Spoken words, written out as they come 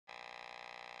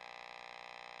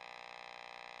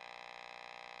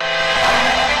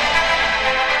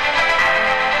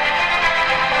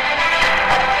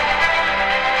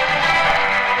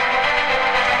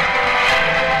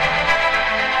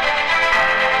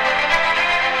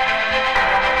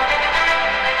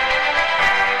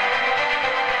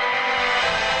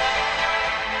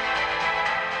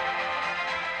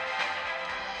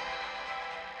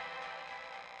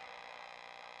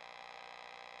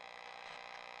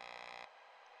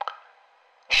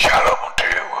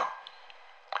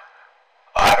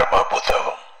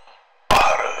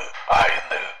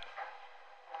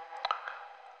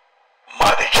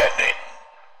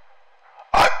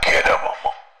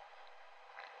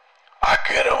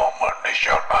அக்கிரமம் என்று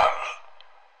சொன்னால்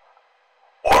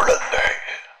ஒழுங்கை,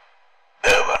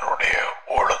 தேவனுடைய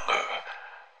ஒழுங்கு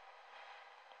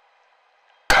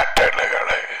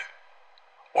கட்டளைகளை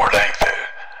உடைத்து,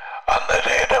 அந்த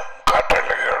நேரம்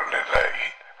கட்டளைகள் இல்லை,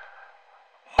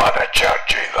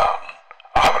 மனச்சாட்சி தான்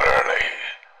அவர்களை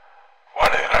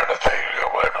வழிநடத்த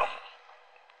வேண்டும்.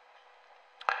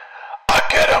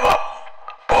 அக்கிரமம்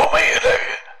பூமியிலே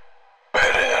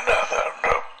பெருகினது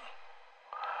என்றும்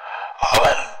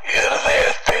அவன்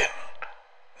இருதயத்தின்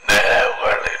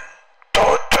நினைவுகளின்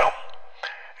தோற்றம்,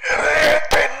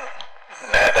 இதயத்தின்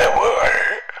நினைவுகள்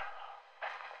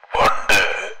உண்டு.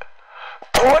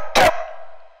 தோற்றம்,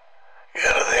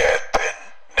 இருதயத்தின்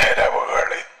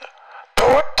நினைவுகளின்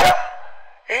தோற்றம்,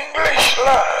 இங்கிலீஷ்ல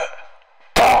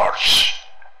thoughts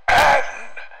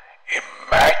and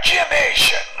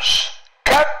imaginations,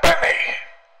 கற்பனை.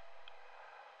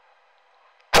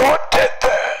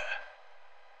 தோற்றத்தை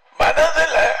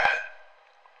மனதில்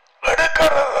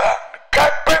எடுக்கிறதான்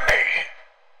கற்பனை.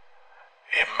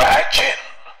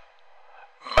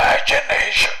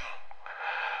 imagination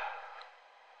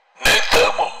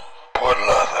நித்தமும்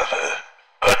பொல்லாதது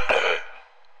என்று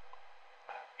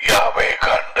யாவை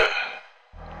கண்டு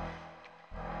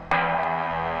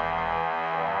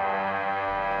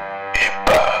இப்ப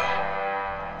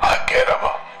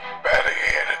அக்கிரமம் பெருகி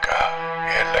இருக்கா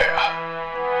இல்லையா?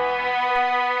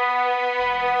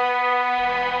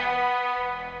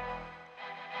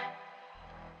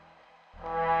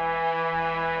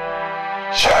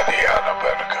 சரியான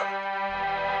பெருக்கம்,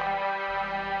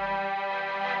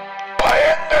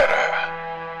 பயங்கர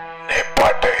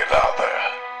நிப்பாட்ட இல்லாத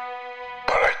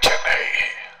பிரச்சனை.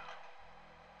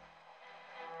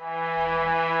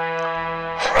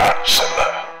 பிரான்ஸ்ல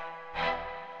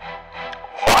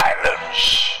violence,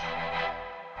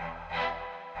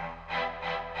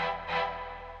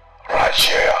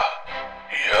 ரஷ்யா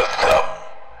யுத்தம்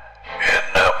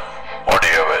இன்னும்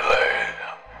முடியவில்லை.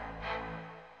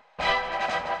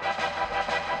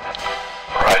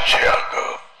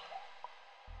 ரஷ்யாவுக்கும்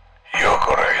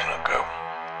யுக்ரைனுக்கும்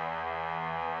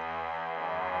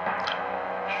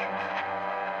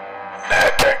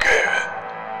நேற்றுக்கு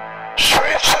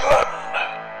சுவிட்சர்லாந்து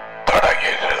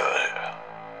தொடங்கியது.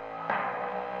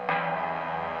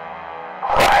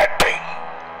 Writing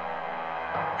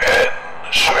in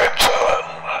Switzerland.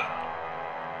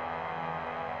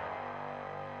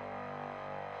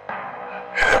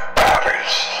 In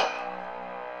Paris.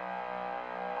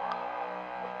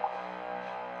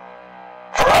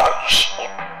 France.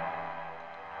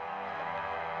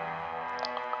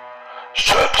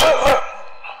 Switzerland.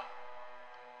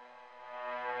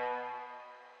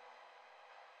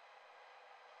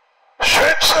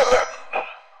 Switzerland.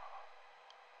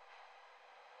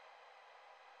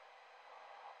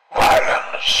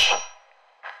 Violence.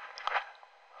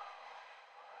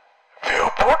 If you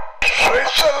put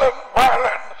Switzerland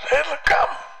violence, it'll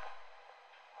come.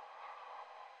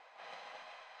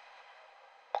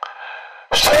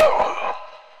 So,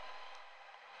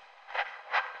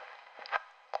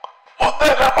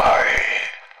 முந்திரமாய்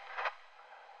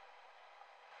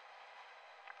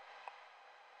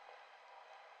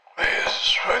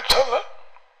Switzerland,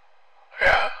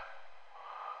 yeah,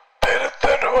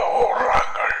 தெருத்தெருவ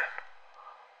ஓடுறாங்கள்.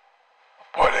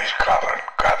 போலீஸ்காரன்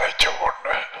கதைச்சு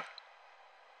கொண்டு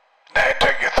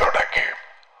நேற்றைக்கு தொடங்கி,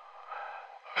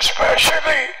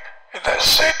 especially in the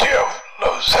city of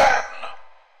Lausanne.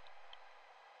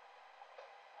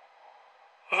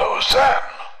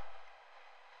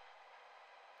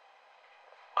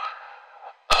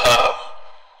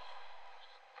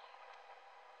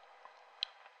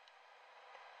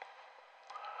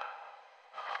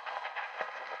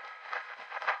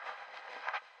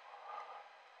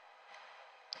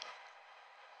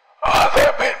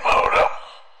 அதன் மூலம்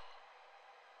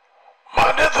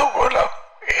மனித குலம்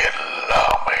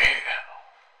எல்லாமே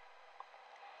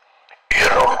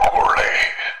இருளுக்குள்ளே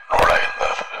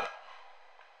நுழைந்தது.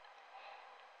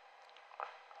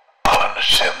 அவன்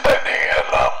சிந்தனை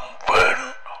எல்லாம் வீண்,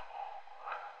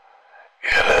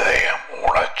 இருதயம்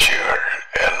உணர்ச்சிகள்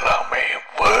எல்லாமே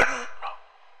வீண்.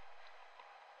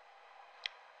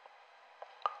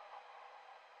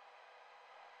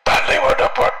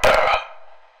 தள்ளிவிடப்பட்ட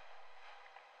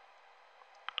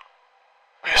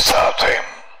பிசாசின்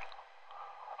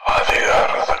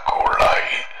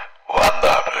அதிகாரத்துக்குள்ளாய்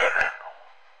வந்தார்கள்.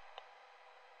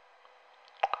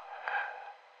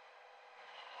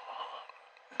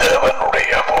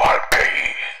 தேவனுடைய வாழ்க்கை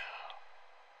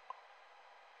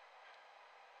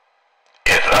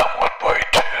இல்லாமல்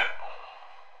போயிட்டு.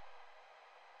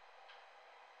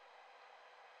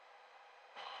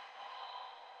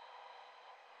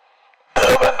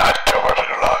 தேவ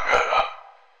தேவனற்றவர்களாக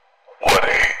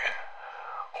ஒரே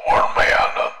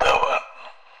உண்மையான தேவன்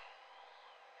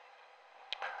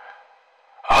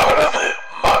அவரது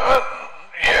மகன்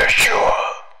யேசுவா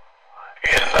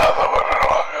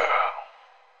இல்லாதவர்களாக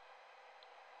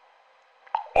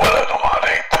உலகம்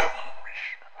அனைத்தும்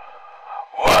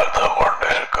வாழ்ந்து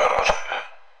கொண்டிருக்கிறது.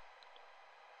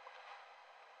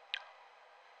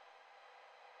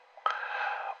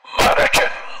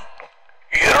 மனுஷன்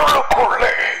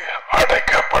இருளுக்குள்ளே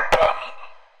அடைக்கப்பட்டான்.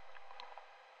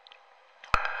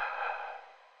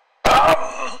 தான்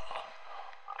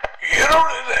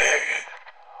இருளிலே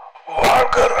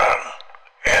வாழ்கிறான்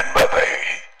என்பதை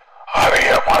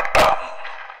அறிய மாட்டான்.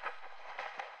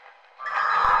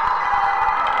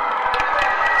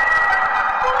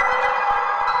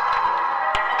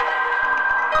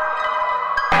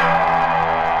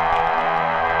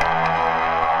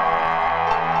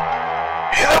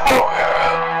 இதுபோக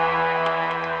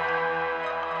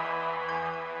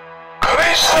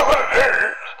கிறிஸ்தவர்கள்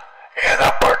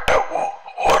எனப்பட்ட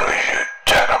ஒரு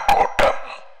ஜனக்கூட்டம்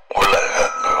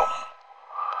உலகெங்கும்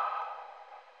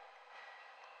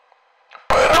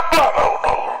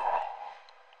பெரும்பாலானோர்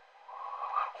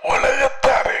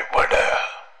உலகத்தாரை விட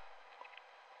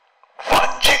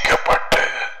வஞ்சிக்கப்பட்டு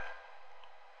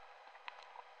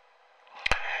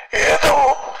ஏதோ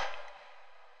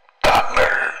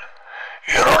தாங்கள்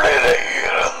இருளிலே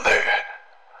இருந்து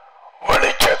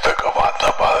வெளிச்சத்துக்கு வந்த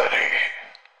மாதிரி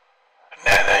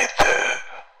நினைத்து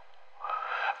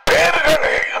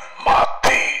பெயர்களை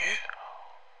மாற்றி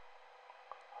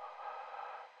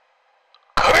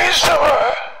கிறிஸ்தவ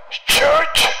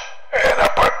சர்ச்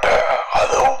எனப்பட்ட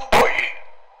அதுவும் போய்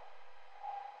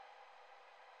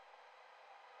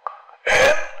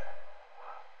ஏன்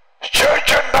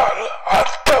சர்ச் என்றால்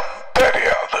அர்த்தம்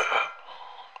தெரியாது.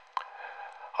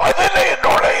 அதிலே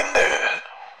நுழைந்து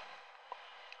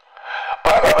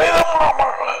பலவிதமான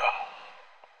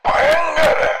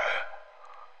பயங்கர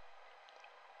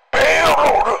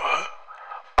பெயரோடு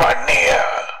பண்ணிய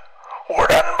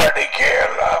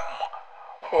உடன்படிக்கையெல்லாம்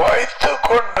வைத்துக்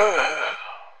கொண்டு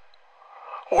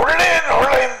உள்ளே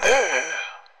நுழைந்து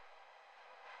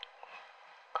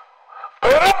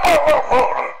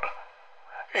பெரும்பாலானோர்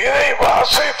இதை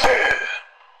வாசித்து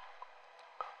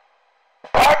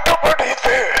பாட்டு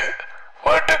படித்து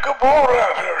வீட்டுக்கு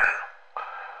போகிறார்கள்.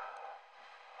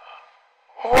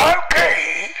 வாழ்க்கை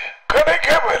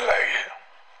கிடைக்கவில்லை.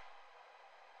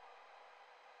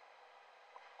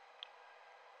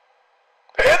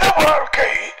 எது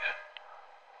வாழ்க்கை?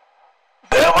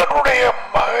 தேவனுடைய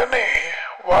மகனே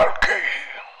வாழ்க்கை.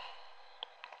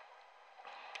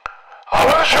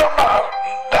 அவர் சொன்னார்,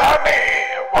 நானே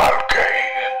வாழ்க்கை.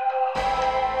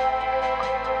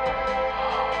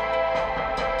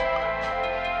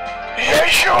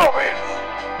 இயேசுவின்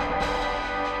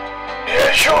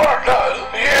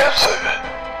இயேசு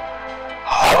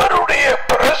அவருடைய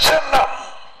பிரசன்னம்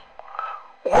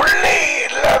உள்ளே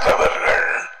இல்லாதவர்கள்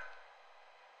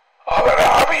அவர்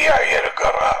ஆவியாய்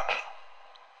இருக்கிறார்.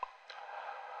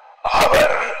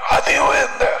 அவர்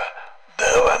அதிவுயர்ந்த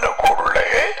தேவனுக்குள்ளே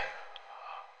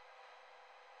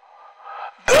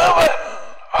தேவன்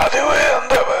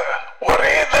அதிவுயர்ந்தவர்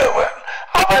ஒரே தேவன்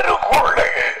அவருக்குள்ளே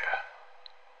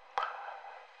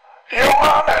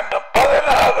யோவான்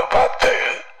 14:10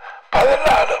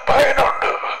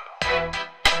 14:11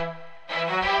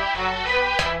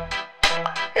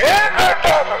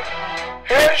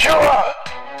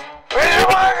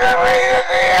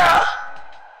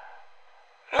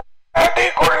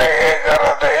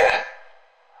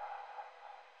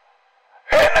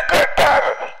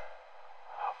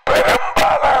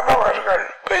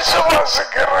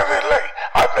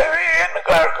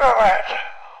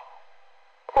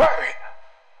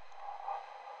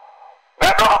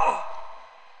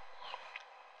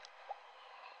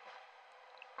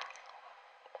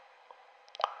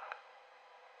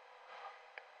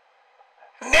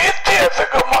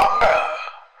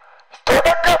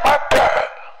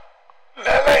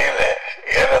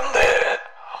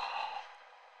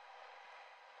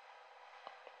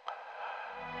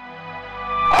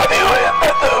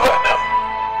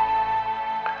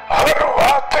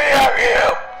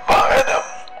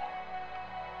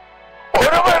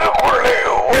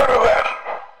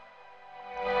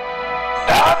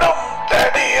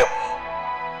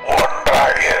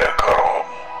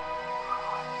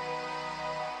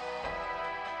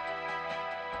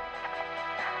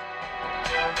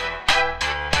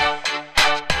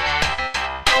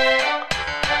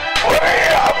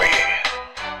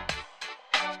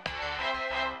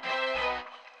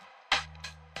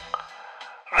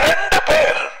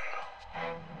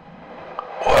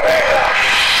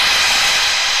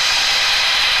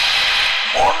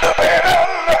 2 பேர்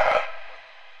அல்ல,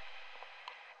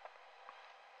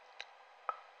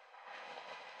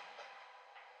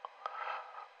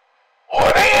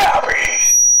 ஒரே ஆவி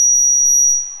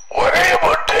ஒரே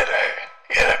வீட்டில்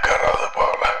இருக்கிறது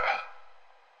போல.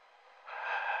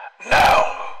 Now,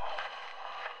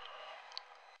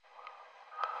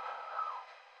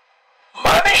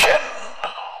 மனுஷன்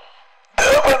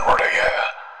தேவனுடைய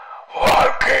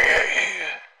வாழ்க்கையை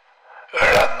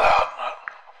இழந்தான்.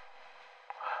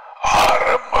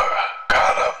 ஆரம்ப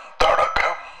காலம்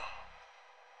தொடக்கம்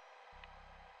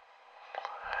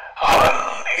அவன்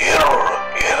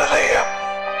இருதயம்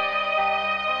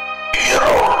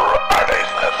இருள்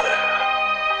அடைந்தது.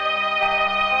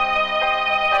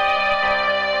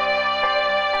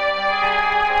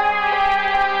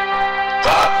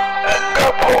 தான் எங்க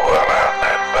போகிறான்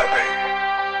என்பதை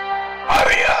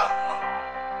அறியான்.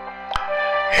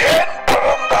 ஏன்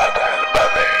பிறந்தான்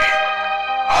என்பதை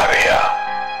அறியான்.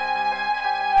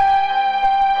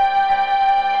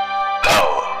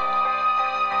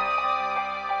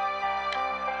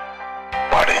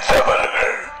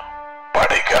 படித்தவர்கள்,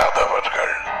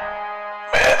 படிக்காதவர்கள்,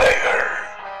 மேதைகள்,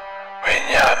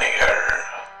 விஞ்ஞானிகள்,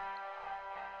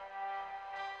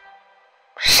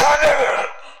 சகலர்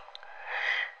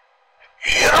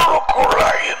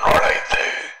இருளுக்குள்ளாய் நுழைந்து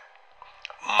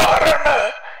மரண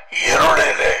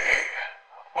இருளிலே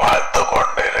வாழ்ந்து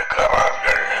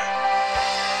கொண்டிருக்கிறார்கள்.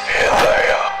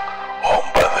 ஏசாயா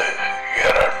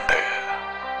 9:2.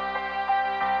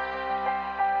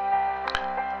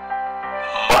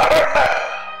 மரண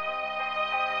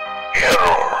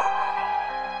இருள்.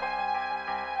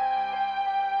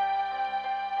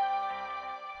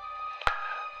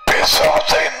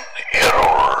 பிசாசின்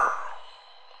இருள்.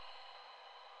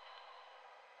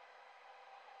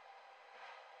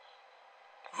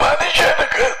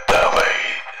 மனுஷனுக்கு தேவை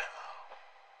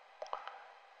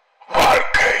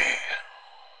வாழ்க்கை.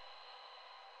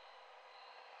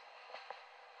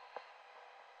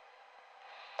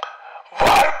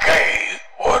 வாழ்க்கை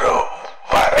ஒரு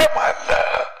வரம் அல்ல,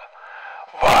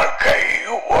 வாழ்க்கை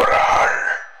ஒரு ஆள்.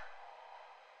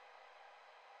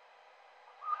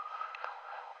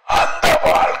 அந்த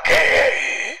வாழ்க்கையை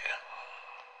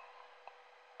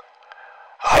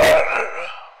அவர்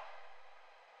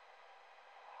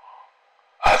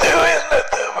அதுவே இந்த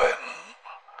தேவன்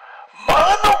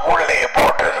மகனுக்குள்ளே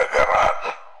போட்டிருக்கிறார்.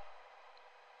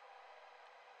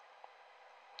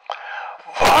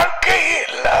 வாழ்க்கை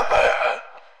இல்லாத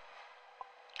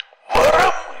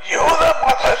வெறும் யூத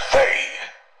மதத்தை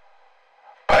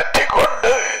பற்றி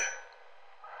கொண்டு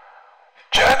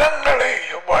ஜனங்களை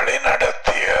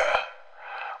வழிநடத்திய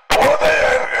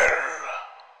போதகர்கள்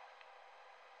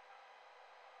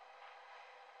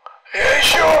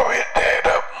இயேசுவின்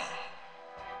நேரம்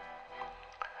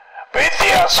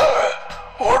வித்தியாச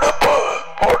உடுப்பு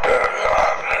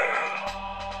போட்டிருக்கிறார்கள்.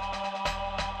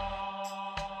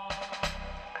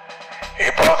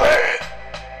 இப்போது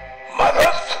மத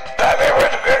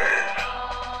தலைவர்கள்,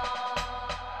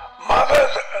 மத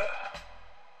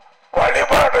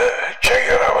வழிபாடு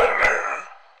செய்கிறவர்கள்,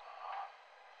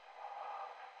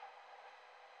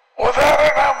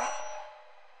 உதாரணம்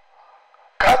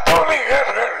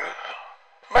கத்தோலிகர்கள்,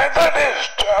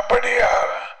 மெத்தடிஸ்ட், அப்படியா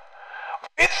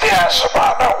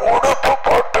வித்தியாசமான உடுப்பு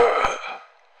போட்டு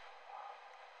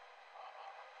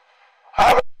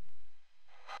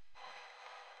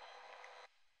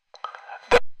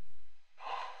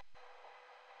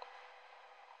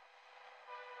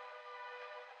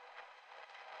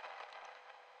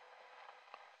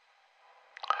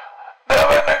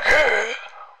தேவனுக்கு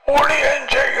ஊழியம்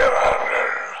செய்கிறார்கள்.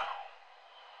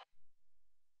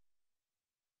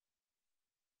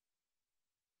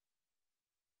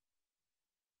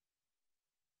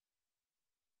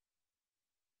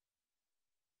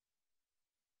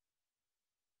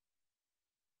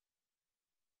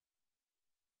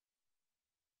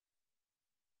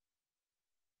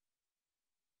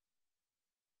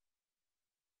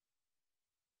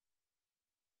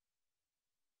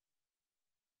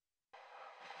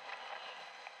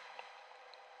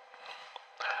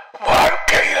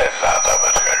 வாழ்க்கையில்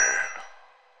இல்லாதவர்கள்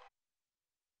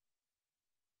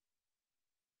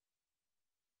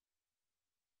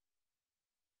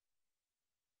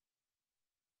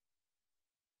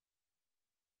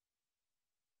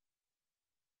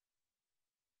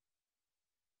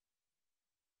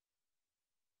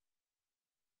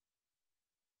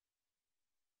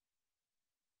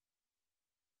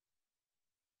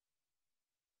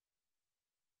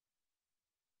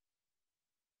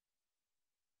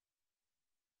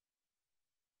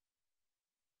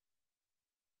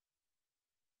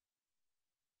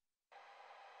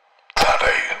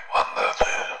தடை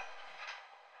வந்தது.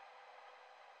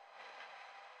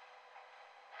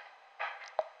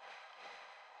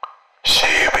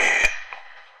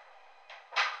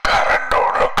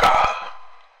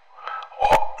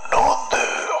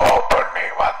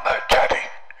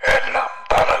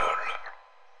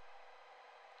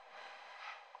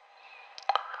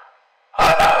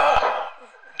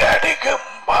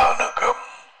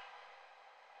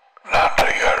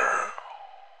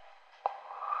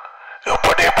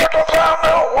 இப்படிப்பட்டதான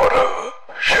ஒரு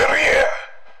சிறிய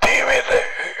தீவிர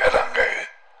இலங்கை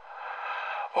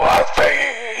வார்த்தை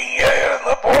இங்கே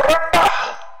இருந்து போறண்டா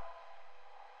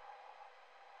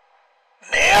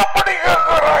நீ அப்படி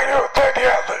கேட்கிறாயோ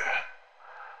தெரியாது.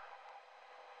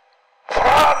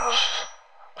 France,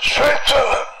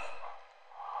 Switzerland,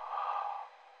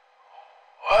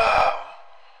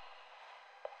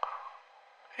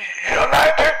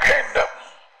 United kingdom,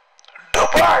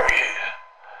 Dubai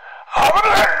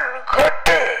அவர்கள்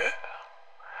கேட்டு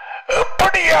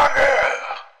எப்படியாக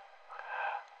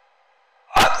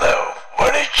அந்த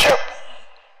வெளிச்சம்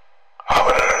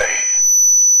அவர்களை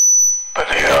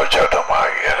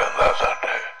பிரயோஜனமாக இருந்தது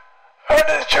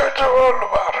அடிச்சு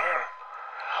கொள்வார்கள்.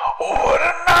 ஒவ்வொரு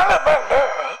நாளும் அல்ல,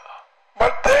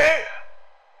 பத்தே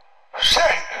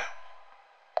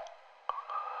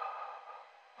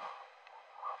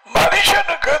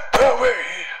மனுஷனுக்கு தேவை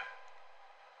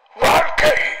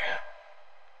வாழ்க்கை.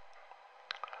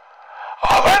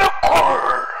 அவருக்குள்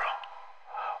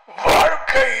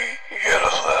வாழ்க்கை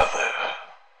இருந்தது.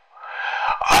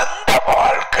 அந்த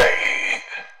வாழ்க்கை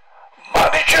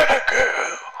மனுஷனுக்கு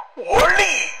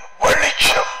ஒளி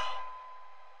வெளிச்சம்.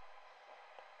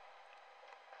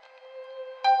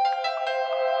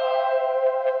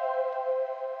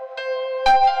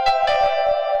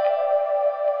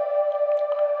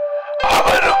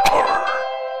 அவருக்குள்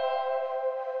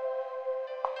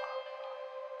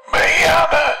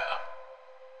மெய்யான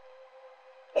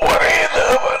ஒரே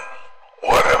தேவன்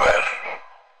ஒருவர்,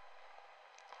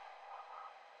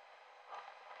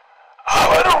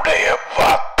 அவருடைய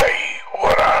வார்த்தை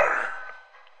ஒரு ஆள்,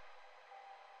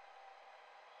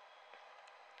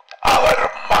 அவர்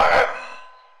மகன்,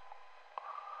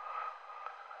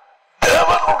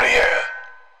 தேவனுடைய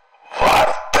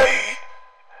வார்த்தை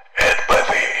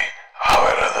என்பதே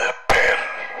அவரது பெயர்.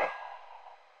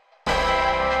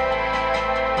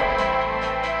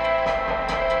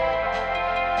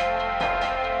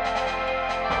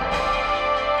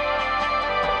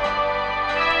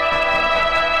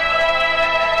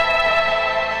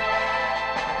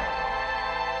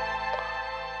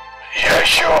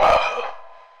 யெஷுவா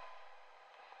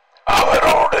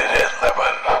அவரோடு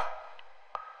இருந்தவர்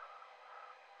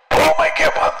பூமிக்கு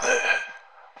வந்து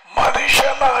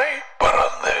மனுஷனாய்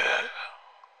பிறந்து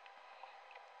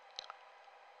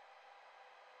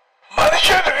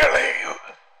மனுஷர்களை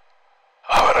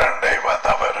அவரண்டை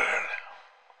வந்தவர்கள்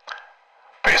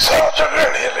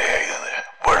பிசாசுகளிலே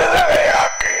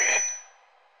விடுதலையாக்கி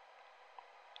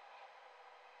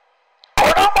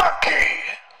குணமாக்கி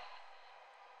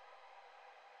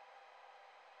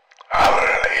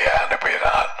அவர்களை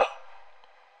அனுப்பினார்.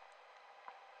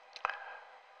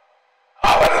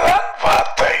 அவர்தான்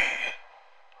வார்த்தை.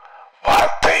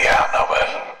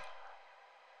 வார்த்தையானவர்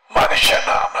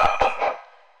மனுஷனானார்.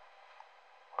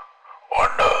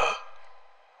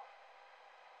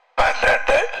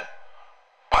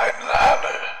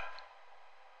 1:12-14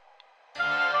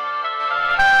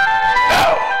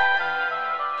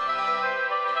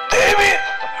 டேவிட்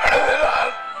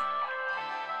எழுதினார்.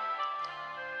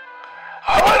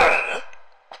 அவர்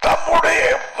தம்முடைய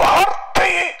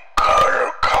வார்த்தையை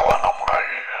கவனமாக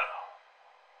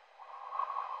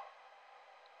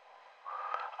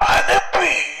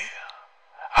அனுப்பி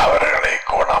அவர்களை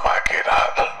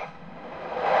குணமாக்கினார்.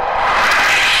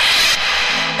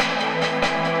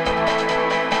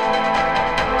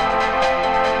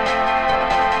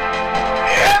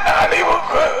 ஏன்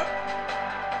அழிவுக்கு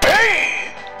பேய்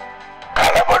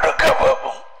கடமெடுக்கவும்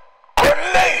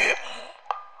கொல்லையும்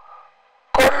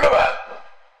கொல்லுவர்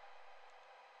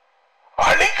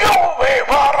அழிக்கவுமே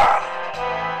வாரான்,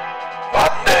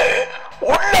 வந்து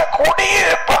உள்ள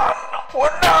குடியிருப்பான்,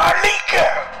 உன்னை அழிக்க,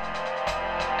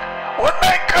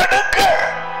 உன்னை கெடுக்க,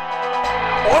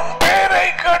 உன் பேரை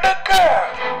கெடுக்க,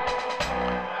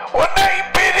 உன்னை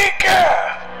பிரிக்க,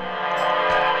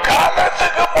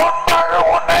 காலத்துக்கு முன்பாக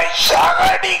உன்னை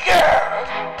சாகடிக்க.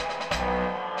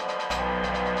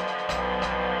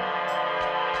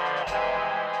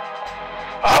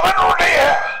 அவனுடைய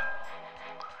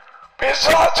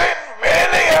பிசாசின்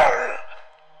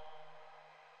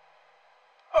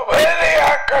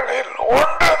வேலையாட்களில்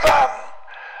ஒன்றுதான்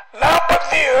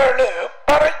 47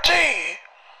 பரீட்சை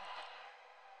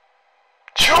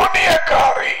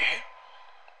சூனியக்காரி.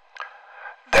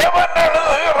 தேவன்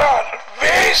எழுதுகிறார்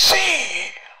வேசி.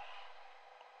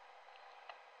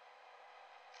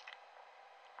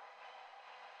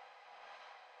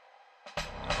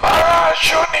 மகா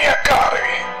சூனியக்காரி.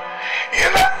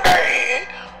 இலங்கை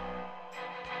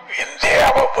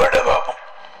இந்தியாவை விடுவோம்,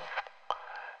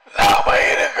 நாம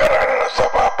இருக்கிற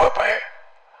சபாபமே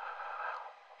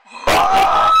மகா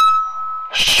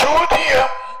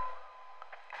சூதியம்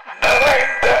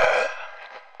நிறைந்த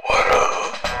ஒரு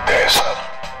தேசம்.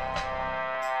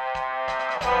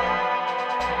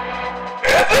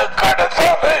 எது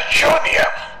கடத்தாது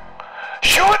சூனியம்.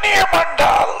 சூனியம்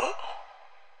என்றால்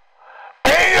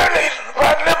பேய்களின்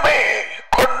வல்லமை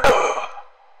கொண்டு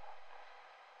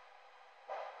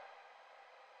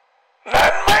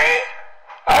நன்மை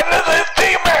அல்லது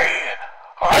தீமை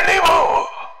அழிவு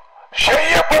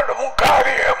செய்யப்படும்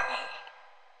காரியம்.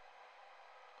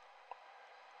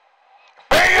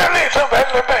 பேய்களின்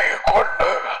வல்லமை கொண்டு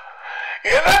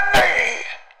இலங்கை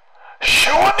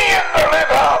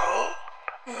சூனியங்களினால்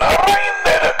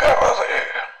நிறைந்திருக்கிறது.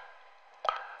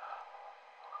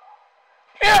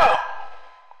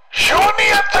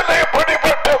 சூனியத்திலே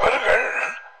பிடிபட்டவர்கள்,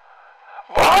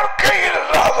 வாழ்க்கை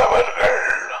இல்லாதவர்கள்,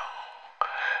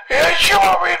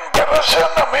 இயேசுவின்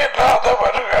பிரசன்னம்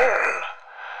இல்லாதவர்கள்,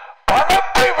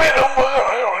 பணத்தை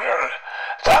விரும்புகிறவர்கள்,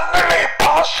 தங்களை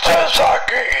பாஸ்டர்ஸ்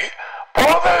ஆக்கி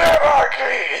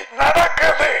போதகராகி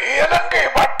நடக்குது. இலங்கை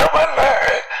மட்டுமல்ல,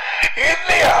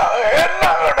 இந்தியா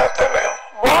எல்லா இடத்திலும்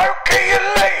வாழ்க்கை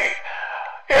இல்லை.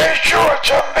 இயேசுவை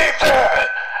சந்தித்த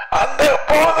அந்த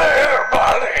போதகர்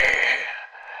மாதிரி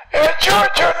இயேசுவை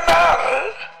சொன்னார்,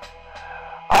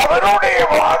 அவருடைய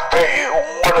வார்த்தை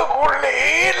உங்களுக்குள்ளே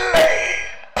இல்லை.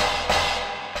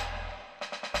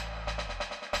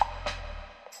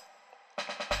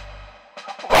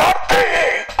 வார்த்தையை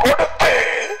கொடுத்து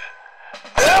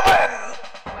தேவன்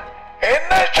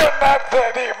என்ன சொன்னார்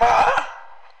தெரியுமா?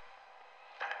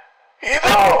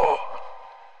 இதோ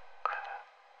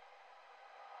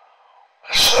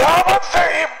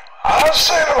சாபத்தையும்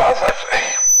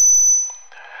ஆசீர்வாதத்தையும்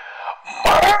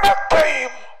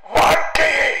மரணத்தையும்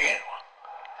வாழ்க்கையையும்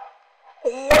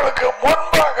உங்களுக்கு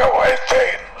முன்பாக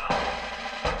வைத்தேன்.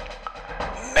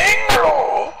 நீங்களோ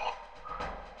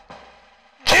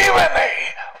ஜீவனை,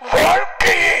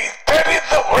 வாழ்க்கையை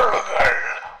தெரிந்து கொள்ளுங்கள்.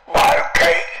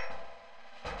 வாழ்க்கை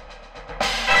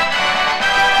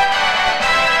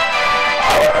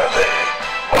அவரது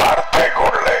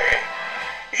வார்த்தைக்குள்ளே.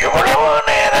 இவ்வளவு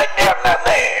நேரம்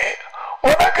சொன்னே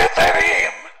உனக்கு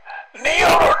தெரியும், நீ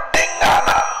ஒரு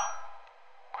டிங்கானா.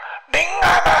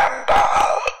 டிங்கானா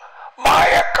என்றால்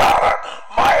மாயக்காரன்,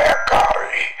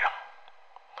 மாயக்காரி.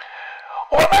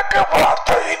 உனக்கு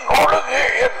வார்த்தையின் ஒழுங்கு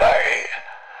இல்லை,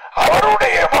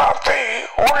 அவருடைய வார்த்தை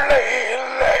உள்ளே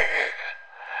இல்லை.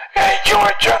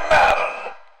 சொன்னார்,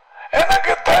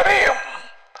 எனக்கு தெரியும்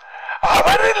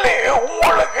அவரிலே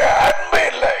உங்களுக்கு அன்பு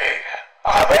இல்லை.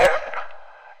 அவர்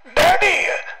டேடி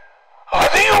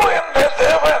அதிகம் என்ற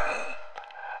தேவன்,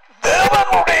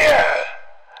 தேவனுடைய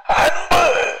அன்பு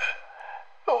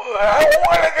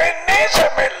உங்களுக்கு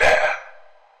நேசம் இல்லை.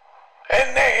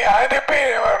 என்னை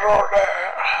அனுப்பியவரோட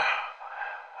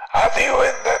அதிகம்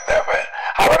இந்த தேவன்,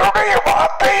 அவருடைய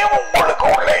வார்த்தையும் உங்களுக்கு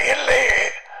உள்ள இல்லை.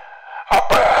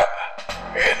 அப்ப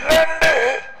என்னண்டு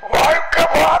வாழ்க்கை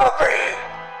வாரது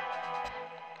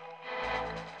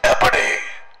எப்படி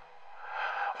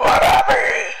வராது?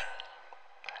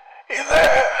 இத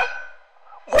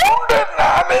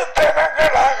 3-4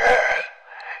 தினங்களாக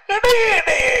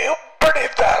இடையிடையே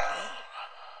இப்படித்தான்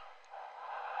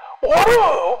ஒரு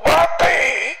வார்த்தை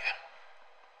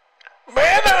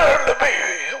மேலெழுப்பி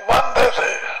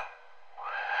வந்தது.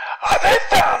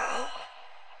 அதைத்தான்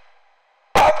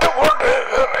பார்த்து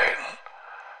கொண்டிருக்கிறேன்.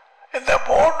 இந்த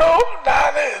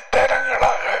 3-4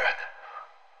 தினங்களாக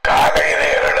காலையிலே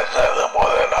எழுந்தது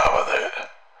முதலாவது,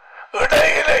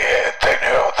 இடையிலேயே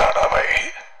எத்தனையோ தடவை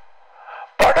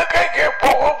படுக்கைக்கு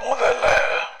போகும் முதல்ல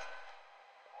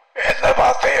என்ன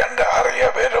வார்த்தை என்று அறிய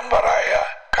விரும்புகிறாய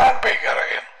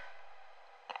காண்பிக்கிறேன்.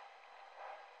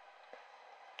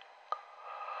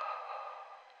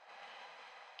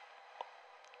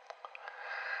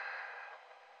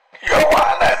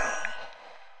 யோவானன்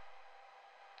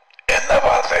என்ன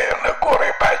வார்த்தை என்று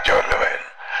குறிப்பாக சொல்லுவேன்.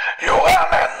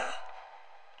 யோவானன்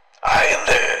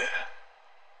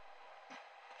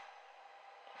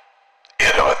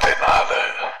 5:24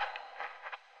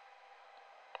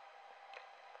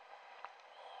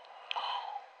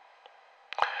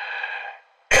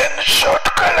 என்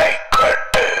சொற்களை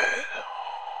கேட்டு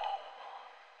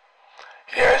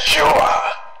யேசுவா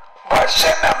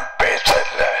வசனம்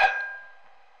பேசல,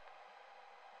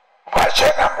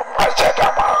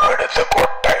 வசனமாக எடுத்து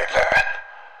கொட்டையில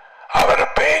அவர்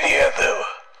பேரியது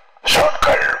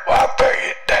சொற்கள், வார்த்தை,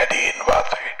 டடியின்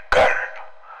வார்த்தைகள்.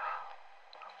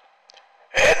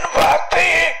 என்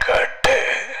வார்த்தையை கேட்டு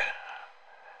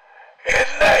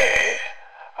என்னை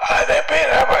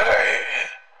அனுப்பினவரை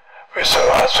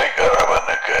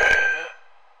விசுவாசிக்கிறவனுக்கு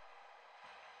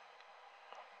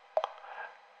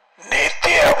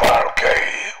நித்திய வாழ்க்கை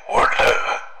உண்டு.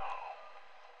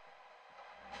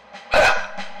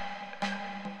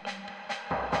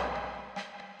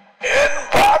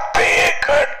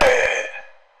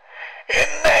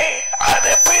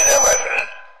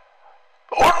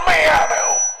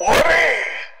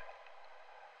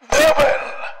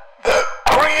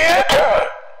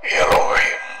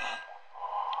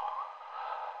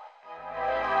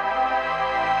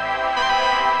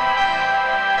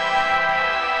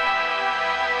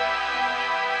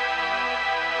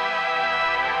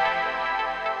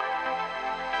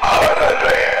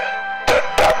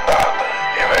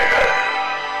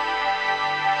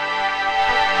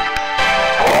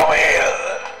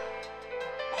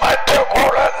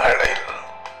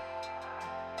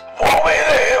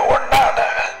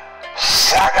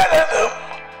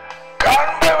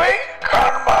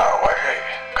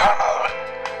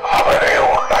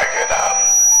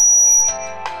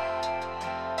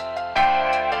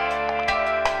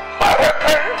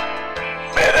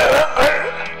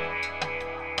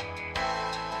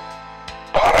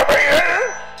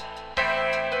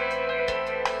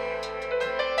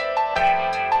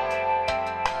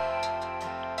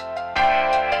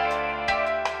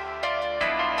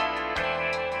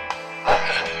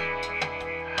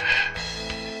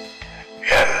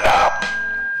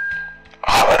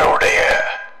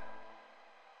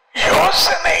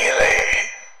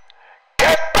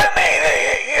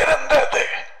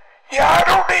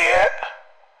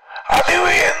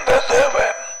 அதுவே இந்த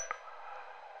தேவன்.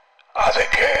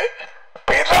 அதுக்கு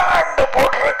பிதாண்டு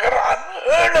போட்டிருக்கிறான்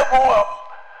 7 முகம்.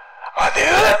 அது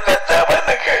இந்த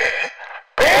தேவனுக்கு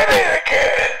பேர் இருக்கு.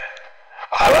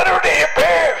 அவருடைய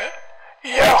பேர்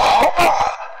யெகோவா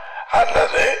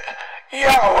அல்லது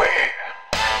யாவே.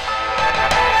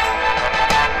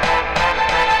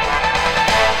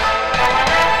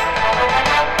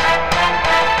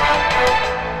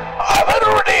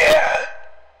 அவருடைய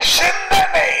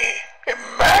சிந்தனை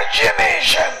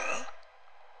இமேஜினேஷன்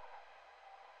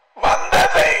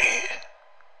வந்ததை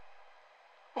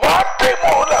வார்த்தை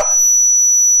மூலம்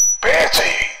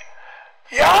பேசி,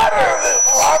 யார் அது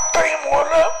வார்த்தை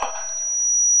மூலம்?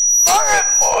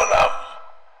 மகன் மூலம்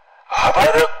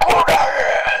அவருக்கூடாக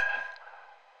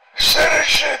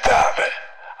சிருஷ்டித்தார்.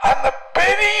 அந்த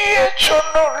பெரிய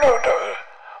சொன்னொரு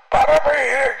பறவை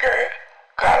இருக்கு,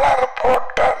 கலர்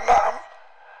போட்டெல்லாம்.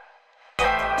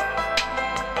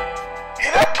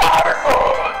 இத பாருங்க,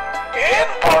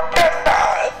 ஏன் போட்டா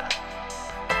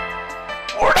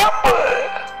உடம்பு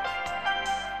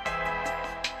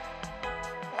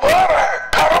வேற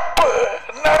கருப்பு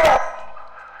நிறம்,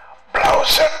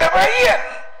 பிளவுஸ் பையன்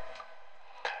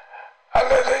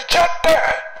அல்லது சட்டை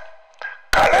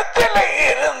கழுத்துல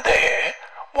இருந்து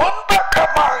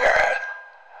முன்பக்கமாக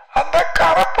அந்த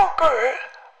கருப்புக்கு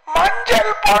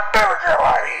மஞ்சள்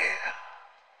போட்டிருக்கிறாய்.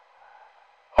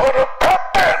 ஒரு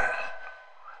பேட்டர்ன்.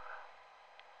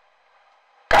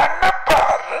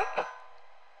 கண்ணப்பார்,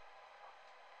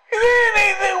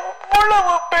 இது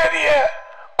இவ்வளவு பெரிய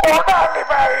கோடாலி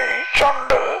மாதிரி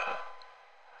சொண்டு.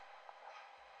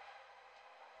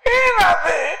 ஏன்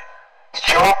அது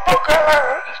சிவப்பு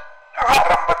கலர்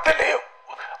ஆரம்பத்திலே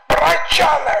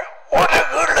பிராய்ச்சால ஒரு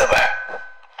இழுவ,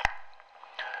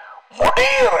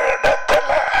 முடிகிற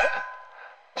இடத்துல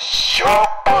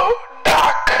சிவப்பு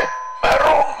டார்க்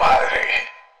மெரூன் மாதிரி.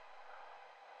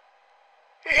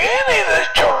 ஏன் இதை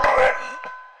சொல்றேன்?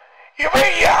 இவை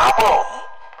யாவும்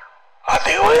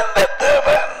அது இந்த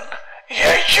தேவன்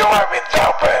யெகோவாவின்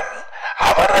தேவன்,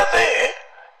 அவரது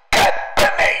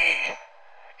கற்பனை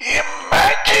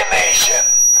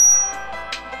இமேஜினேஷன்.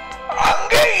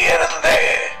 அங்கே இருந்து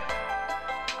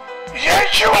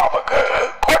யெகோவாவுக்கு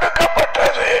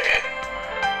கொடுக்கப்பட்டது.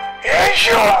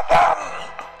 யெகோவா தான்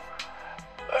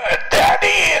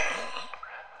டேடியின்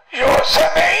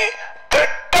யோசனை,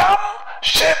 திட்டம்,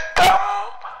 சித்தம்,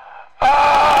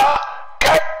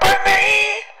 கற்பனை,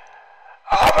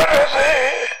 அவரது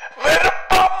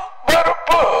விருப்பம்,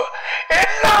 வெறுப்பு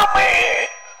எல்லாமே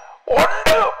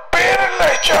ஒன்று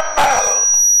பேரில் சொன்னால்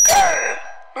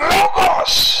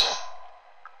லோகோஸ்.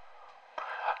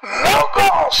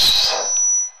 லோகோஸ்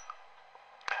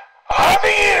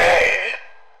ஆதியிலே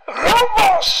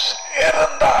லோகோஸ்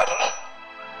இருந்தார்.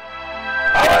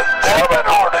 அவர்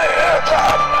தேவனோடு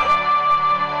இருந்தார்.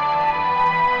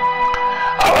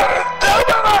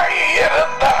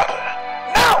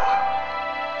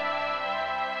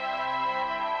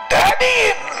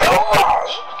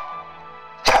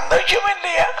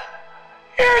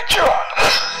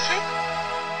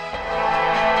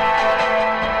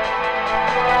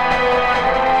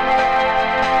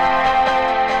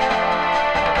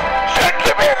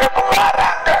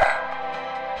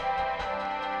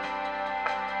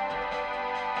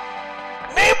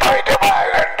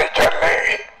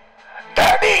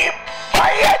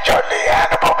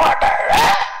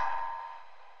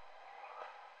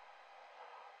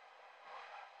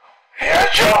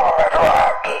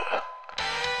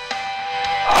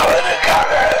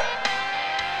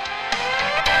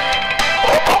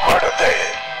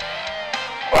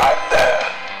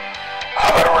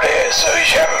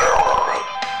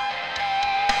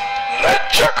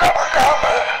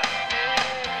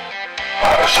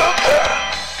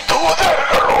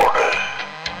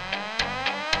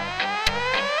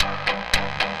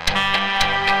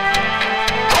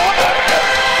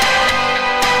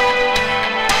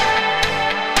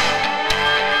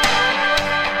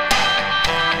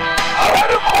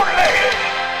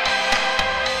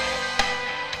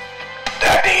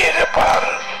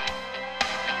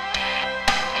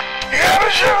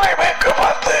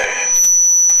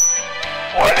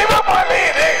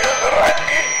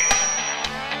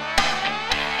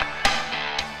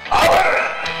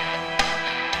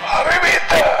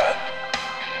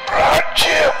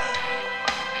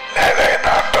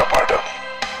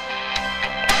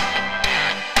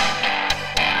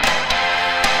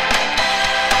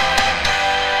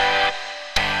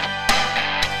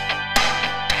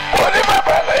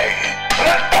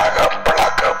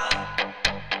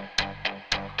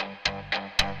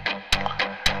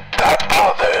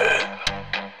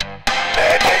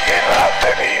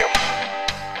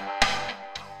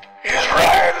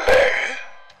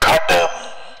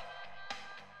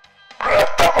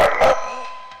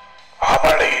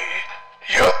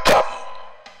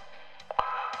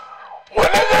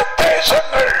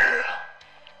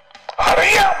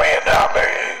 அறியாமையினாலே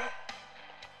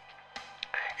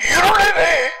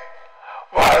இருளிலே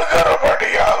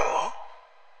வாழ்கிறபடியால்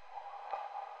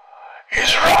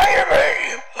இஸ்ராயலை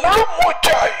முழு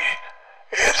மூச்சாய்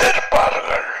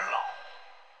எதிர்ப்பார்கள்.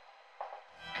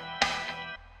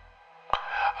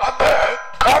 அந்த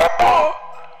கருப்பு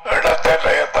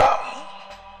இடத்திலே தான்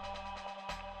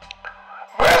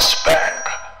வெஸ்ட்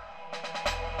பேங்க்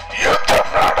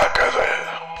யுத்தம் நடக்குது.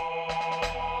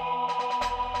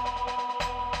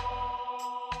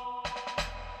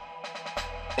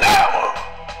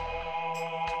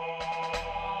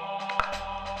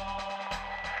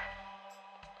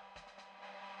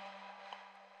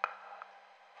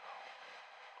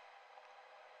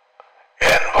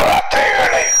 என்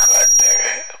வார்த்தைகளை கேட்டு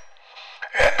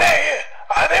என்னை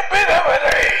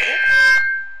அனுப்பினவரை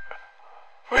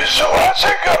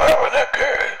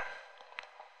விசுவாசிக்கிறவனுக்கு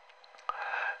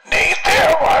நீத்திய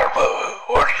வாழ்வு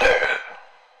உண்டு.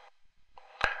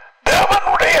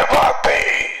 தேவனுடைய வார்த்தை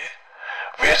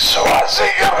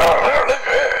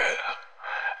விசுவாசிக்கிறவர்களுக்கு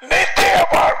நித்திய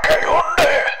வாழ்க்கை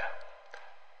உண்டு.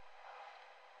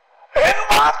 என்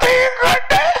வார்த்தையை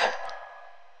கேட்டு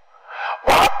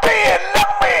வார்த்தை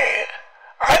எல்லாமே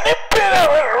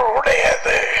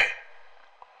அனுப்பினவர்களுடையது.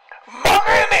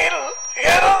 மகனில்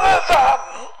இருந்துதான்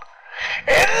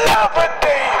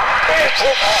எல்லாவற்றையும்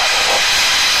பேசினார்.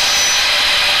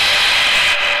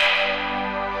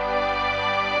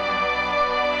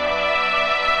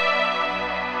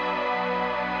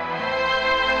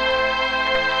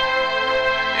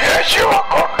 இயேசுவை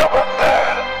கொண்டு வந்த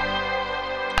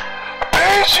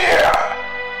பேசிய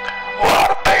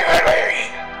வார்த்தைகளை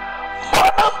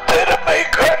மனம் திரும்பி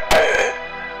கேட்டு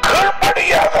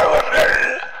கீழ்ப்படியாதவர்கள்,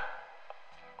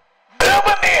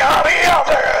 தேவனை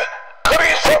அறியாத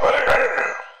கிறிஸ்தவர்கள்,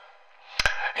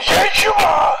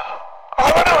 இயேசுவா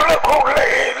அவர்களுக்குள்ளே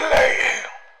இல்லை,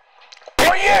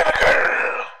 பொய்யர்கள்.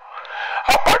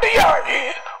 அப்படியாகி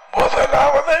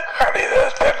முதலாவது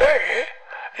கடிதத்திலே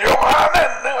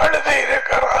யோகானன்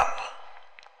எழுதியிருக்கிறான்.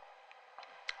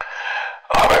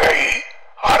 அவரை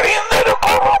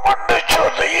அறிந்திருக்கிறோம் என்று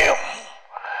சொல்லியும்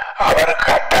அவர்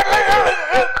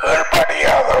கட்டளைகளுக்கு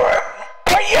கீழ்ப்படியாதவன்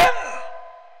பையன்.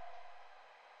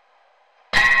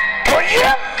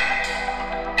 பொய்யன்.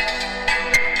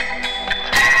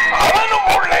 அவனும்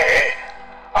உள்ளே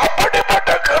அப்படிப்பட்ட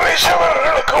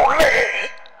கிறிஸ்தவர்களுக்கு உள்ளே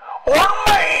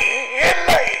உண்மை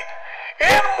இல்லை.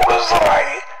 ஏன்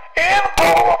முழுசராய் ஏன்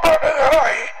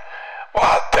கோபப்படுகிறாய்?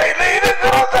 வார்த்தையில்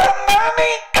இருக்கிறத நானே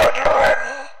சொல்றேன்.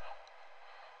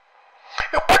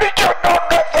 இப்படி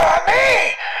சொன்னோன்னே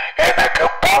எனக்கு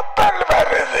போத்தல்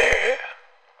வருது.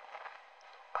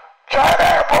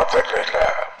 சாராய போத்தல் இல்ல,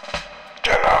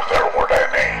 சிலர்கள்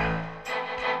உடனே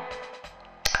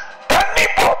தண்ணி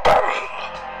போத்தல்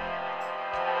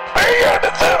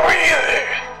எடுத்து எறியுது.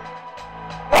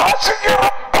 வாசிக்கிற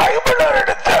பைபிள்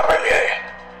எடுத்து எறியுது.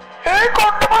 இதை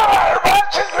கொண்டு வர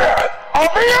வாசிக்க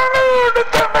அவையான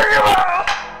எடுத்து எறிகிறான்.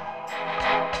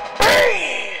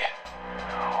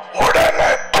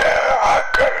 உடலற்ற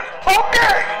ஆக்கள். ஓகே,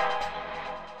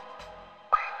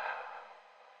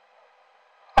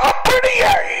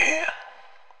 அப்படியாய்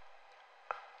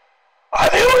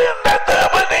அதுவும் இந்த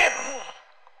தேவனின்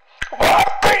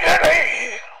வார்த்தைகளை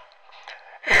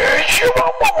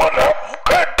இயேசுவின் மூலம்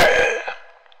கேட்டு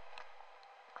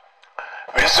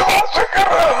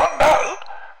விசுவாசிக்கிறார்கள்.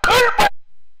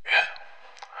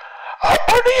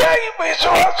 அப்படியாய்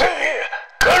விசுவாசி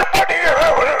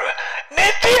கீழ்ப்படுகிறவர்கள்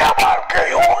நித்திய வாழ்க்கை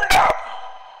உண்டாம்.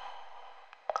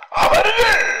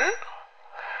 அவர்கள்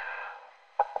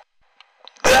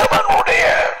தேவனுடைய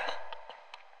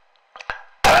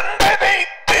தண்டனை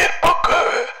தீர்ப்புக்கு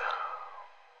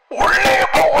உள்ளே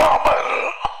போகாமல்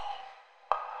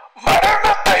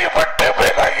மரணத்தை விட்டு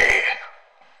விலகி,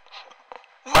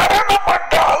 மரணம்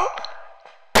என்றால்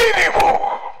பிரிவு.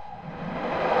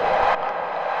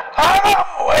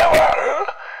 ஆதாம் ஏவாள்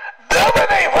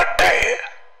தேவனை விட்டு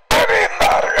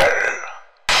பிரிந்தார்கள்.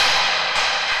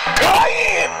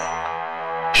 காயின்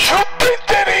சுத்தி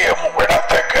தெரியும்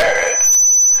இடத்துக்கு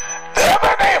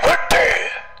தேவனை விட்டு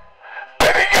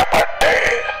பிரிக்கப்பட்டு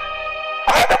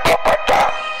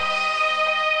அனுப்பப்பட்டான்.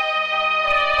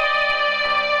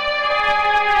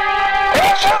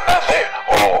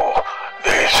 Oh,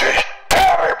 this is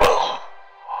terrible.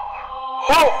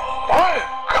 Oh my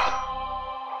God.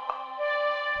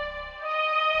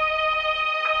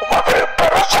 உமது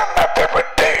பிரசன்னத்தை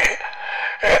விட்டு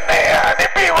என்னை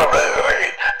அனுப்பி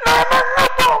விடுகிறேன். நான் என்ன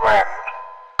போவேன்?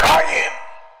 காயின்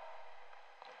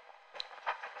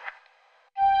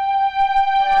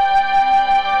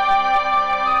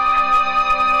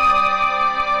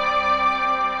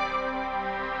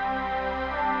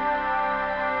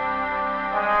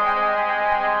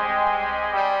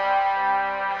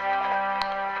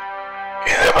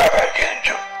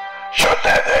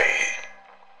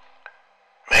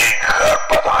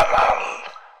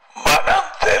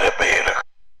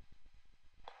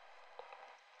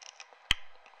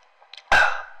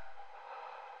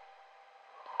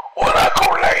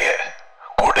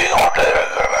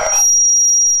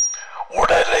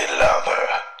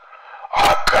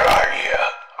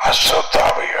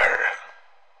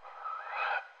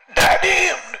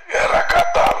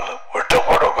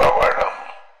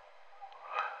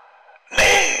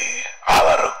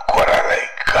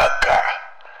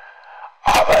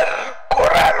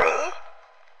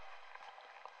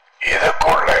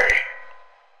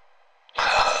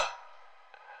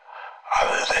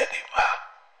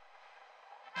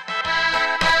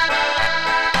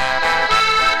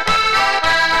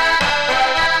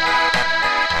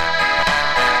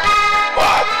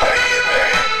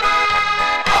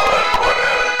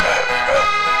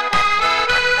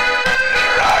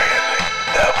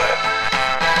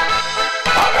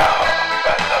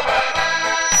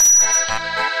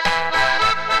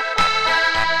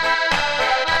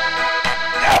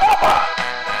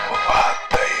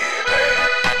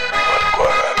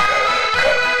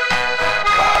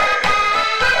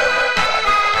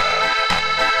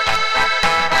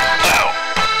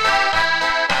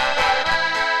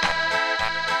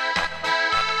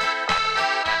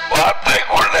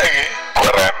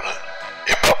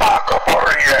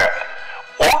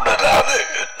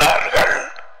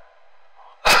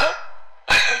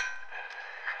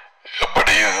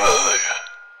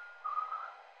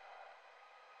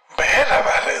எதுல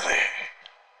வருது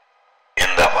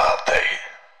இந்த வார்த்தை?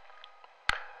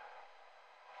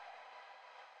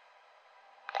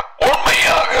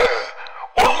 உண்மையாக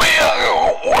உண்மையாக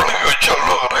உங்களுக்கு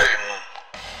சொல்லுகிறேன்,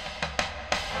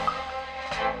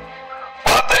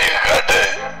 வார்த்தையை கேட்டு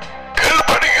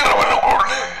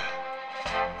கீழ்படுகிறவனுக்குள்ளே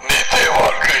நித்திய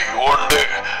வாழ்க்கை உண்டு.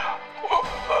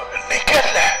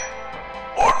 நிக்கல.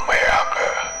 உண்மையாக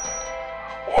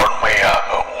உண்மையாக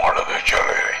உங்களுக்கு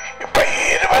சொல்லுகிறேன். இப்ப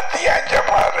 25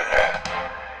 பாருங்க.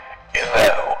 இந்த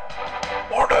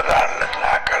 3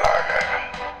 நாட்களாக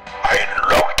I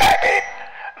looked at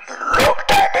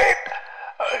it,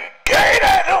 guide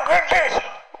I looked at it,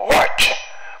 watch,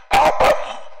 பாப்பம்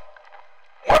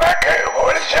உனக்கு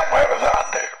வெளிச்சம்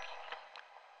வருதாண்டு.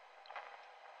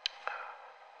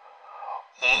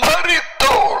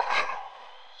 மரித்தோர்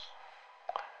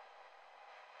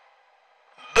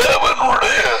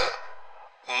தேவனுடைய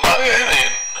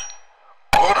மகனின்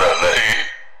குரலை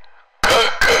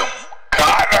கேட்கும்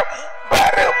காலம்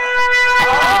வரும்.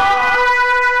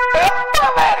 எப்ப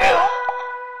வரும்?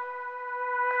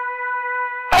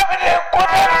 அவருடைய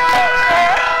குரல் கேட்க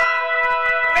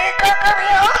நீ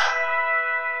கேட்கறியா?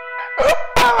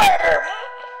 எப்ப வரும்?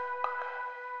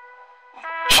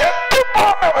 செத்து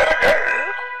போனவர்கள்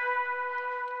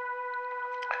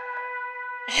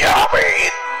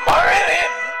யாவையின்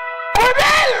மகனின்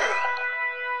குரல்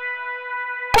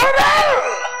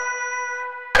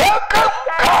கேட்கும்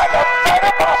காலம்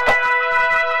வரும்.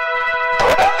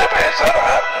 தொடர்ந்து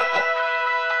பேசுகிறார்.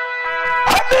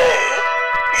 அது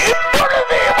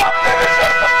இப்பொழுதே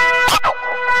வந்திருக்கிறது.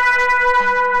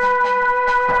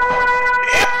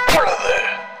 இப்பொழுது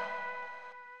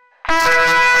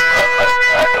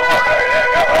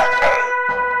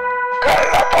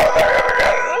கள்ள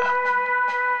போதகர்கள்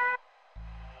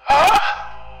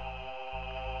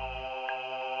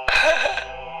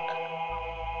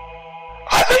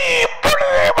அது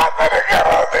இப்பொழுதே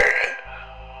வந்திருக்கிறது.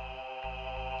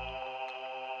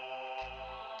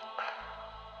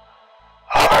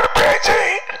 அவர் பேச்சை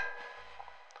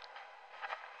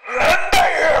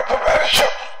 2000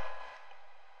 வருஷம்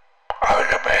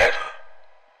அதுக்கு மேல்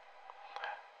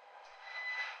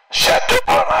செத்து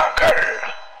போனார்கள்.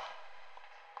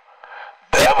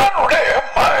 தேவனுடைய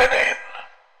மகனின்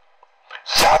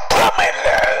சத்தம் இல்ல,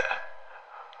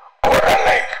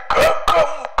 குரலை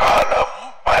கேட்கும் காலம்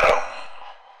வரும்.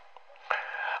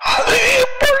 அது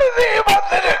எப்பொழுதே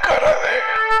வந்திருக்கிறது.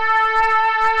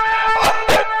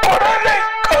 அந்த குரலை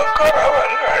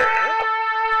கேட்கிறவர்கள்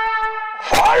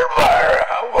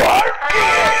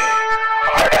வாழ்க்கையை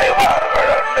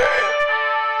அடைவார்கள் என்று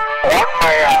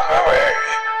உண்மையாகவே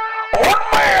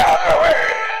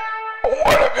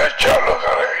உங்களுக்கு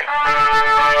சொல்லுகிறேன்.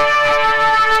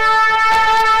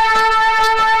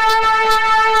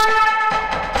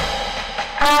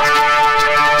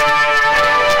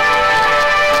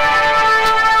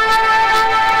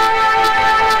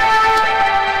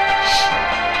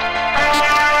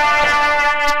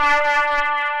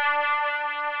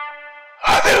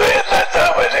 அதுவே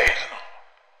தவறில்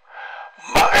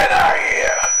மகனாகிய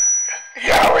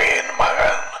யாவையின்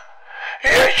மகன்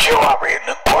இயேசுவின்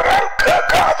குரல்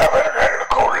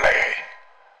கேட்காதவர்களுக்குள்ளே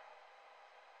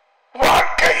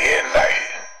வாழ்க்கை இல்லை.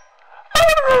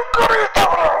 அவர்கள்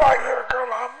குறித்தவர்களாக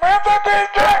இருக்கலாம்.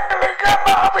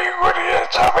 ஆவிக்குரிய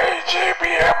சபை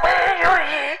GBM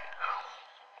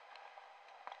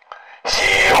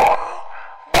Zion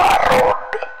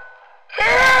Barod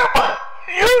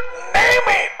you name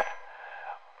it.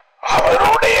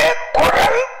 அவருடைய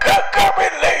குரல்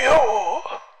கேட்கவில்லையோ,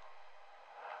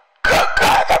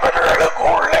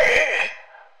 கேட்காதவர்களுக்குள்ளே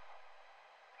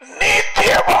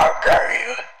நித்திய வாழ்க்கை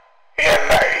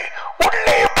இல்லை,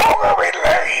 உள்ளே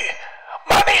போகவில்லை.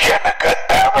 மனுஷனுக்கு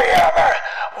தேவையான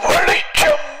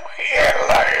வெளிச்சம்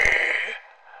இல்லை.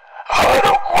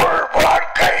 அவருக்குள்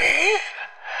வாழ்க்கை,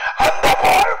 அந்த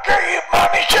வாழ்க்கை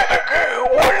மனுஷனுக்கு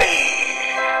ஒளி.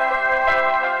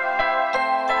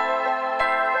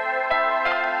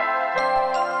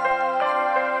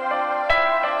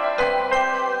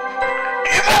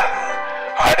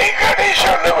 அடிக்கடி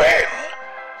சொல்லுவேன்,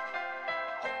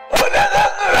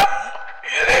 உலகெங்கிலும்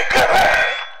இருக்கிற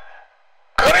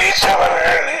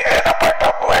கிறிஸ்தவர்கள் எனப்பட்ட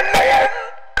வெள்ளையன்,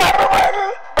 கருவல்,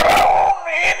 பிரவுன்,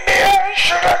 இந்திய,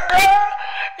 ஸ்ரீலங்கா,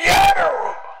 யாரோ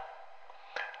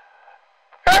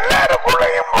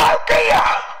எல்லாருக்குள்ளையும் வாழ்க்கையா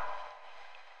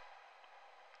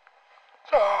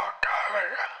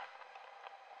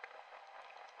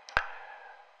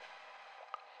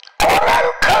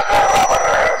குரல்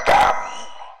கேட்கிறவர்கள் தான்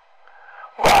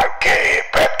வாழ்க்கை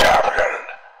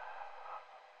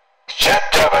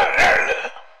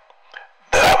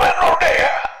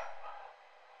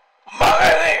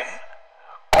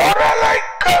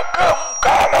உலகம்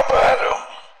காலம் வரும்.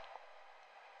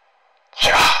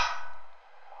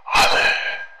 அது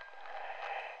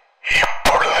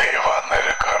இப்பொழுதே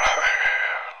வந்திருக்கிறது.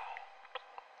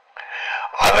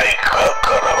 அதை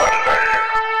கேட்கிறவர்கள்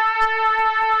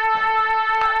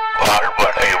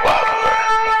வாழ்வடைவார்கள்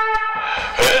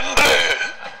என்று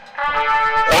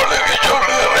உலகு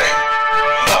சொல்கிறேன்.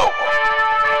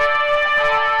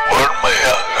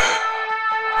 உண்மையாக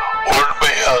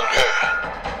உண்மையாக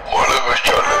உலகு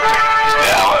சொல்லுகிறேன்.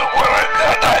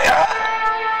 கட்டாயா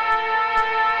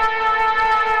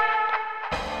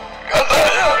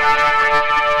கட்டாயா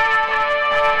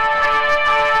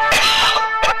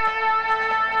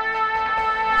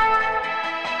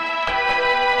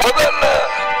முதல்ல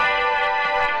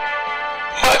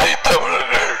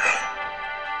மறித்தவர்கள்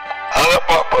அதை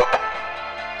பார்ப்போம்.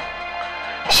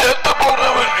 செத்து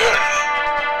போனவர்கள்,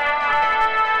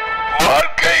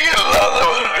 வாழ்க்கை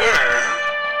இல்லாதவர்கள்,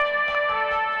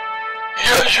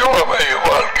 யேசுவை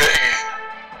வாழ்க்கை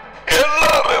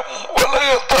எல்லாரும்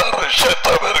உலகத்தார்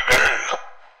செத்தவர்கள்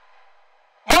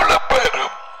முழு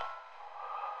பேரும்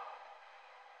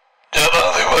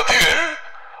ஜனாதிபதிகள்,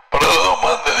 பிரதம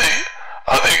மந்திரி,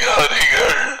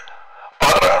 அதிகாரிகள்,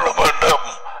 பாராளுமன்றம்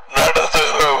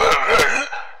நடத்துகிறவர்கள்,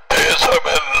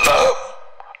 தேசமெல்லாம்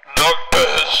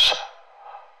டாக்டர்ஸ்,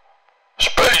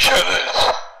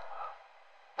 ஸ்பெஷலிஸ்ட்,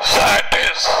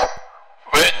 சயின்டிஸ்ட்,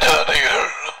 விஞ்ஞானிகள்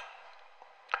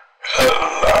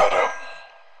எல்லாரும்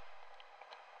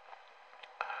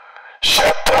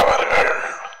செத்தவர்கள்.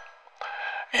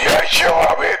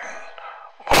 யேசுவின்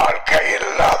வாழ்க்கை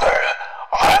இல்லாத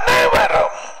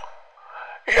அனைவரும்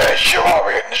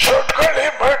யேசுவின்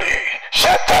சொற்களின்படி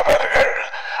செத்தவர்கள்.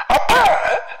 அப்ப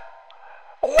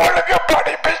உங்களுக்கு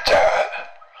படிப்பிச்ச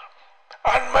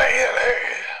அண்மையிலே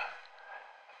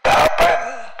தாப்பன்,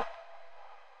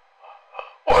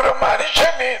 ஒரு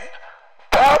மனுஷனின்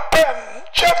தாப்பன்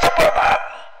செத்து போனான்.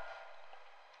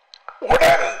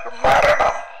 உடல்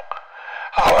மரணம்,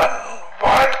 அவன்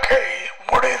வாழ்க்கை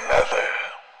முடிந்தது.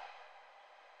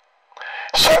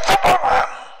 செத்து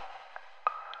போனான்.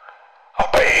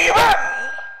 அப்ப இவன்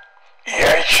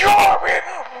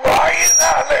யேசுவின்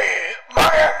வாயினாலே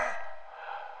மகன்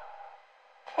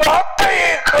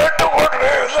வார்த்தையை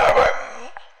கேட்டுக்கொண்டிருந்தவன்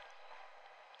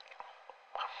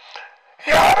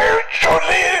யாரையும்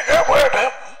சொல்லி இருக்க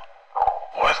வேண்டும்,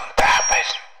 உன்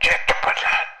தாப்பன் செத்து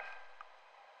போனான்.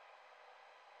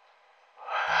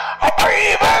 அப்ப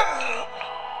இவன்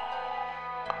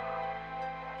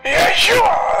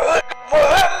யேசுவா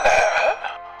முதல்ல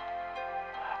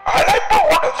அழைப்பு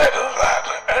கொடுத்திருந்தார்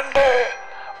என்று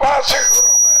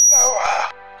வாசிக்கிறோம் அல்லவா?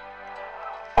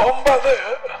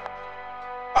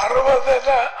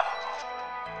 9:60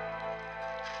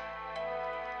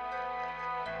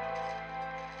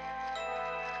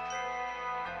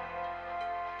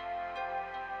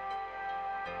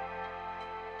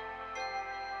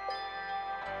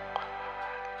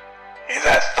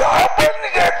 இதை தாப்பன்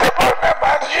செத்து போன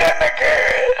மனுஷனுக்கு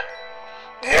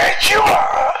யேசுவா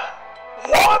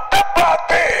முகத்தை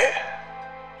பார்த்து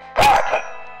பாரு,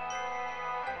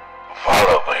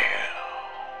 follow me,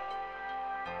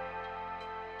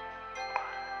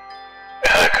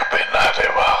 எனக்கு பின்னாலே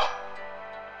வா.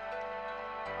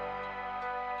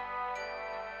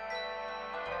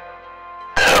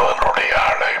 தேவனுடைய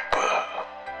அழைப்பு.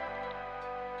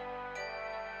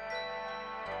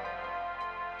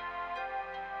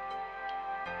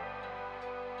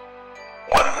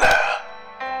 உன்னை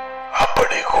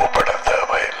அப்படி கூப்பிட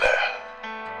தேவையில்லை.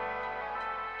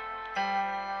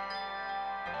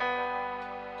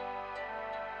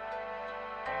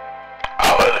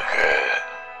 அவருக்கு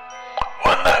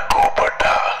உன்னை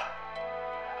கூப்பிட்டா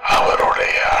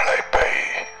அவருடைய அழைப்பை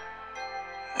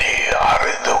நீ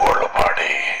அறிந்து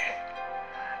கொள்ளும்படி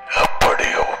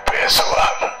எப்படியோ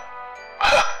பேசுவார்.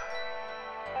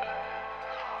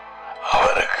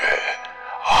 அவருக்கு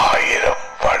 1000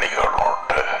 வழிகள்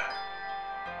உண்டு.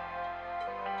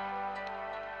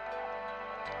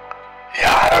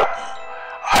 யாரும்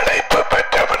அழைப்பு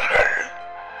பெற்றவர்கள்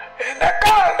எனக்கு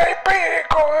அழைப்பு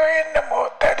இருக்கும் என்னமோ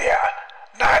தெரியா,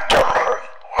 நான் சொல்றேன்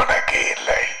உனக்கு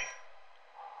இல்லை.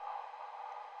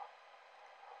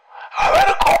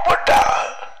 அவர் கூப்பிட்டா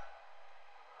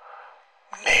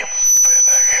நீ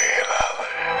பிறகு இயலாது,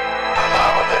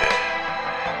 அதாவது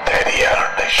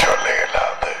தெரியாதுன்னு சொல்ல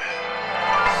இயலாது.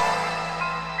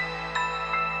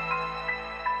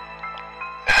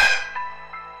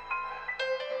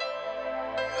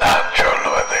 நான்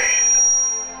சொல்வதை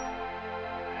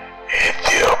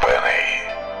எத்தியோப்பியனை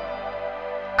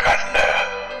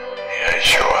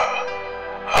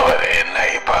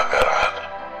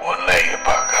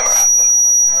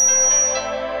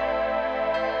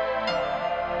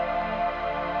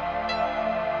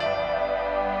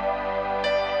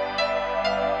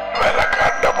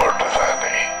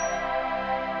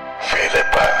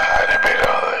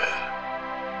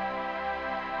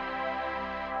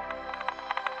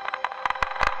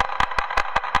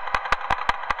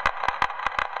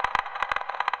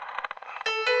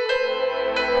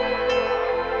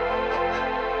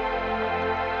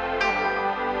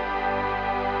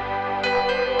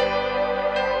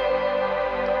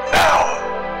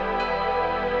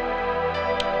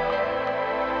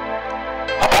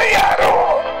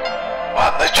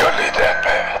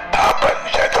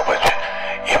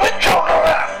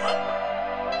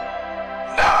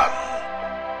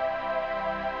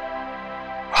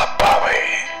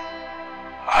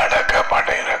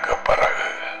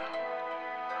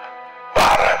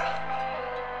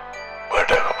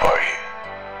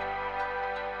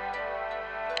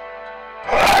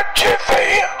ராஜ்யத்தை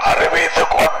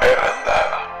அறிவித்துக் கொண்டிருந்த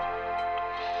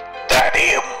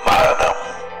தனியும் மகனும்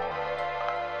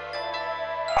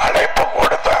அழைப்பு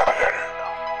கொடுத்தார்கள்.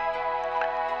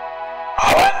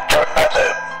 அவன் சொன்னது,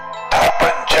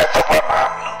 தகப்பன் செத்து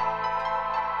போனான்,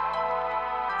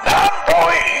 நான்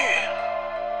போய்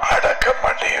அடக்கம்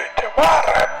பண்ணிவிட்டு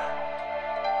வாரன்.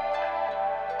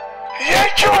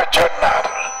 இயேசுவ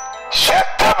சொன்னார்,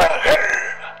 செத்தவர்கள்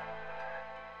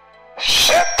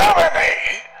செத்தவனை,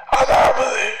 அதாவது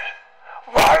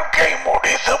வாழ்க்கை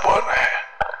முடிந்து போன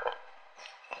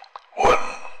உன்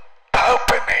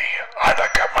தகப்பனை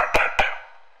அடக்க மாட்டேன்.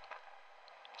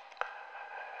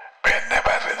 என்ன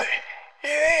வருது,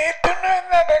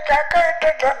 இதை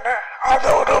காக்க, அது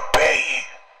ஒரு பேய்.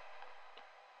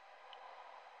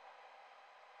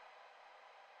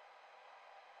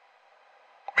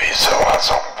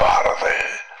 விசுவாசம் வாரது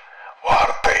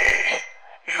வார்த்தையை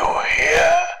you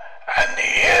hear and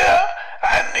hear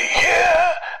and hear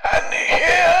and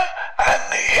hear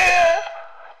and hear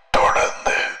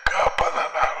தொடர்ந்து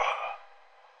காப்பதனால்.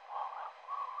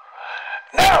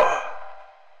 Now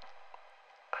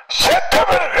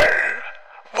செத்தவர்கள்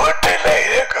வீட்டிலே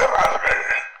இருக்கிறார்கள்,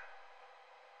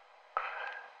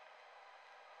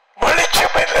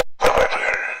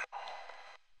 வெளிச்சமில்லாதவர்கள்,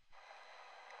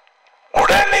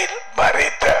 உடலில்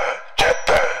மறித்த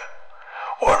செத்த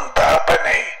உன்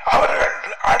தகப்பனை அவர்கள்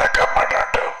அடக்க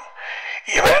மாட்டாட்டும்.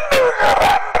 இவன்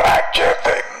இருக்கிறான்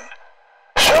ராஜ்யத்தின்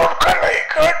சொற்களை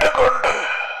கேட்டுக்கொண்டு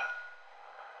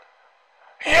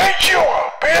இயேசுவா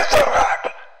பேசுகிறான்.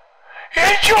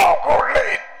 இயேசுவுக்குள்ளே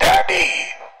டாடி.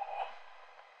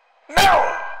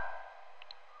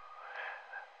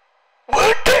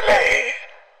 வீட்டிலே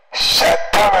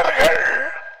செத்தவர்கள்,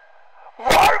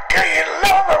 வாழ்க்கை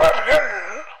இல்லாதவர்கள்,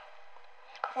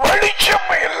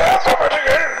 வெளிச்சம்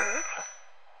இல்லாதவர்கள்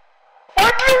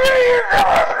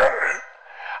இருக்கிறார்கள்.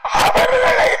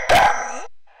 அவர்களைத்தான்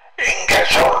இங்க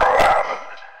சொல்றார்.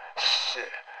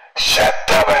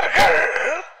 செத்தவர்கள்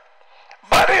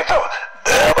மறித்து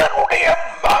தேவனுடைய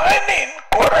மகனின்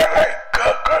குரலை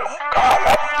கேட்கும்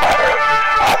காலம் வரும்.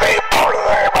 அதை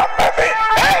பொழுதே வந்தது.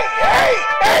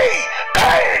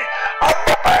 அந்த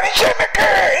மனுஷனுக்கு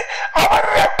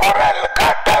அவருடைய குரல்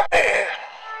கேட்டது.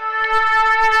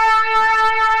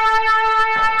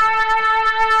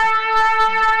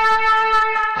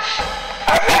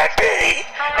 அல்லாட்டி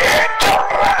ஏன்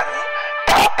சொல்றான்,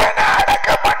 தாப்பனை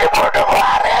அடக்கப்பட்டு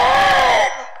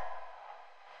போடுவாரேன்.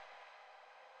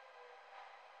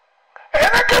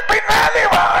 எனக்கு பின்னாலே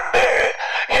வாண்டு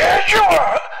இயேசுவா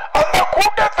அந்த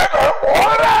கூட்டத்துக்கு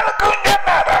ஒரு ஆளுக்கும்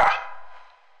சொன்னாரா?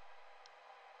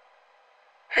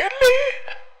 இல்லை.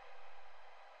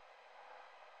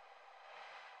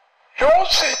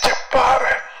 யோசிச்சு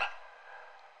பாரு.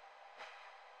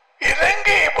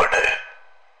 இலங்கையை விடு,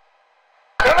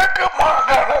 கிழக்கு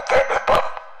மாகாணத்தை எடுப்போம்.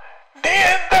 நீ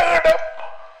எந்த இடம்?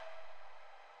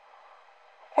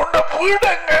 உன்ன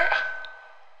வீடுங்க,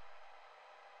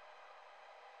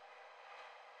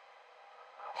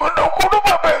 உன்ன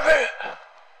குடும்பம் எது?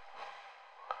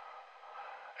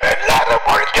 எல்லாரும்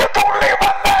வெளிச்சத்துக்குள்ளே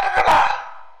வந்தார்களா?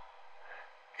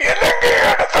 இலங்கையை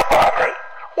எடுத்து பாரு.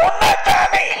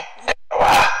 உன்னைத்தானே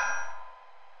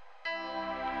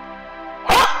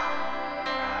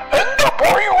எங்க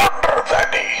போய் கொண்டிருந்த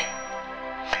நீ?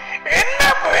 என்ன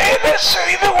வேலை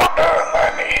செய்து கொண்டிருந்த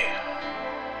நீ?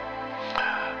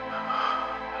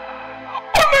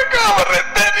 உனக்கு அவரை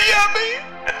தெரியாது.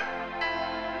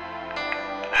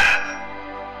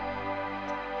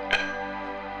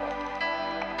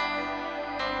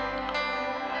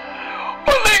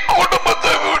 உன்னை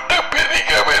குடும்பத்தை விட்டு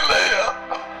பிரிக்கவில்லையா?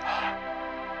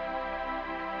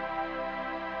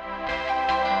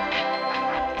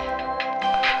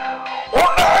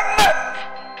 உன் அண்ணன்,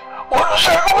 உன்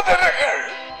சகோதரர்கள்,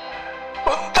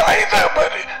 உன் தாய்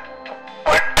தகப்பனை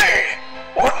விட்டு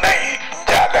உன்னை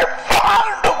இங்கே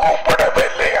வாழ்ந்து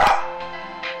கூப்பிடவில்லையா?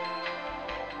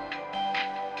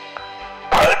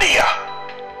 படியா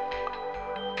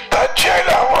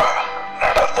தற்செயலாவா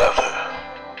நடந்தது?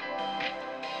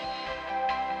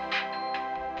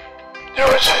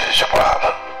 யோசிச்சு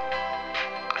பாரு.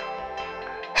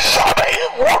 சபை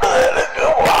கூடுதலுக்கு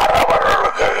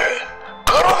வாரவர்களுக்கு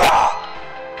குருதா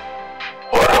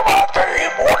ஒரு வார்த்தை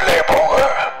உள்ளே போக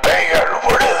பெய்கள்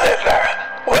விடு.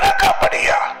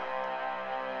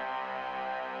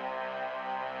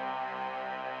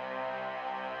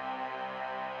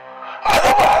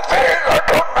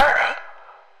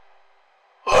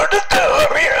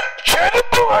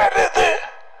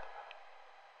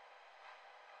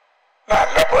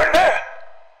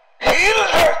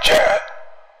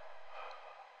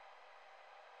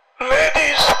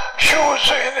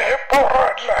 இயேசுவினே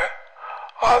போறான்ல,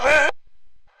 அது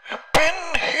பின்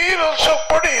ஹீல்ஸ்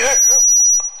அப்படி இருக்கும்.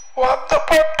 வந்து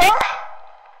போட்டா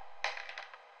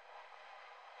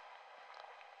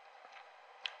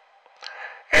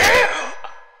ஏன்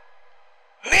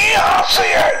நீ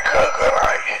ஆசையாய்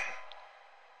கேட்கிறாய்?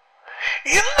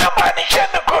 இந்த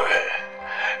மனுஷனுக்கு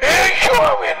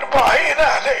இயேசுவின்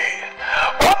வாயினாலே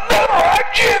வந்த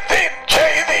ராஜ்யத்தின்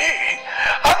செய்தி,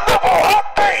 அந்த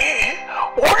வார்த்தை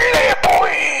உள்ளே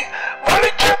போய்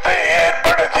வெளிச்சத்தை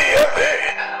ஏற்படுத்தியது.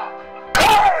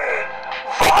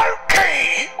 வாழ்க்கை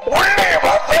உள்ளே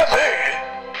வந்தது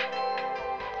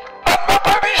அந்த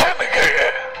மனுஷனுக்கு.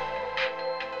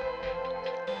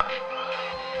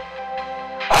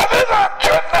 அதுதான்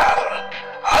சொன்னார்,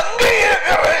 அங்கே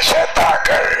இருக்கிற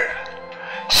செத்தாக்கள்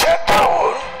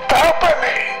செத்தவும்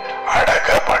தாப்பனை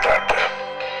அடக்கப்படட்டும்.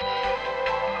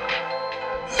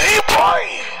 நீ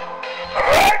போய்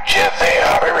ராஜ்யத்தை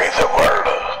அறிவித்து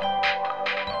கொள்ளு.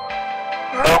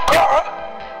 லூக்கா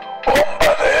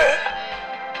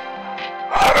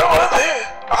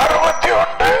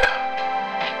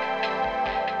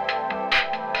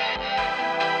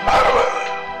 9:60-61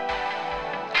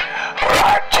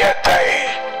 ராஜ்யத்தை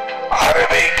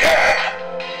அறிவிக்க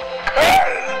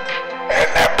கேள்,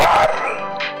 என்ன பார்,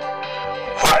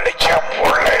 வெளிச்சம்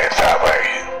உள்ளே சபை.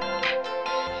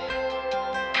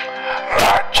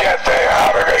 ராஜ்யத்தை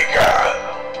அறிவிக்க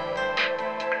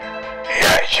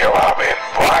இயேசுவின்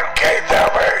வாழ்க்கை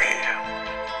சபை.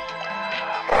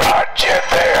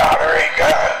 ராஜ்யத்தை அறிவிக்க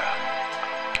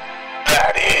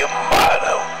தனியும்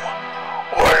மனம்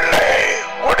உள்ளே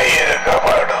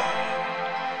குடியிருக்கப்படும்.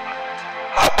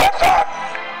 அப்பதான்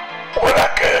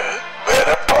உனக்கு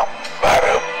விருப்பம்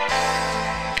வரும்.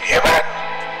 இவன்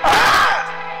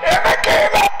எனக்கு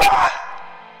என்னப்பா,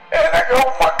 எனக்கு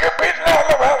உமக்கு பின்னால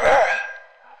வர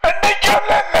என்று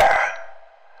சொல்லல,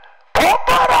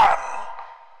 போப்பாரான்.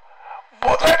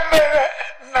 முதல்ல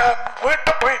நான்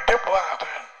வீட்டு போயிட்டு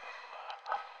போறேன்,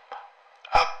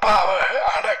 அப்பாவை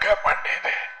அடக்கம்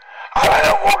பண்ணினேன்.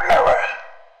 அவன் உள்ளவன்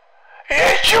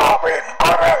இயேசுவின்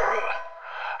குரல்,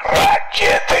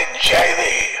 ராஜ்யத்தின்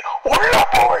செய்தி உள்ள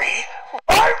போய்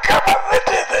வாழ்க்கை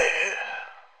வந்துட்டது.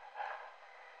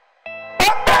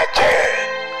 வந்தாச்சு.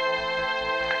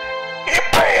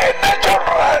 இப்ப என்ன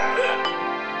சொல்றான்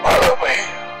வறுமை?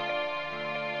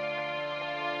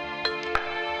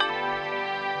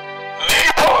 நீ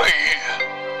போய்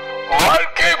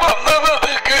வாழ்க்கை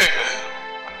வந்ததுக்கு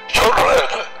சொல்ற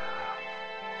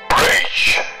preach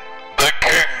the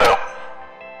kingdom.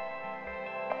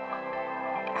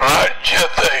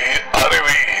 ராஜ்யத்தை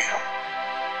அறிவி.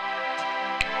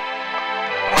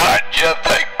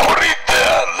 ராஜ்யத்தை குறித்து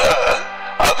அல்ல,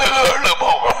 அது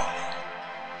எழுமுகம்.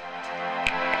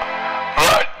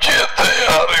 ராஜ்யத்தை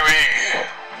அறிவி.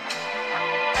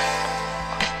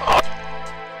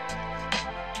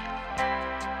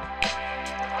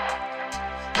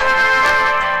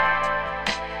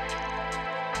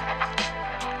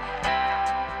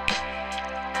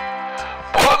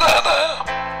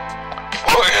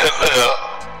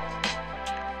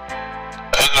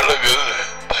 எங்களுக்கு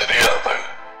தெரியாது.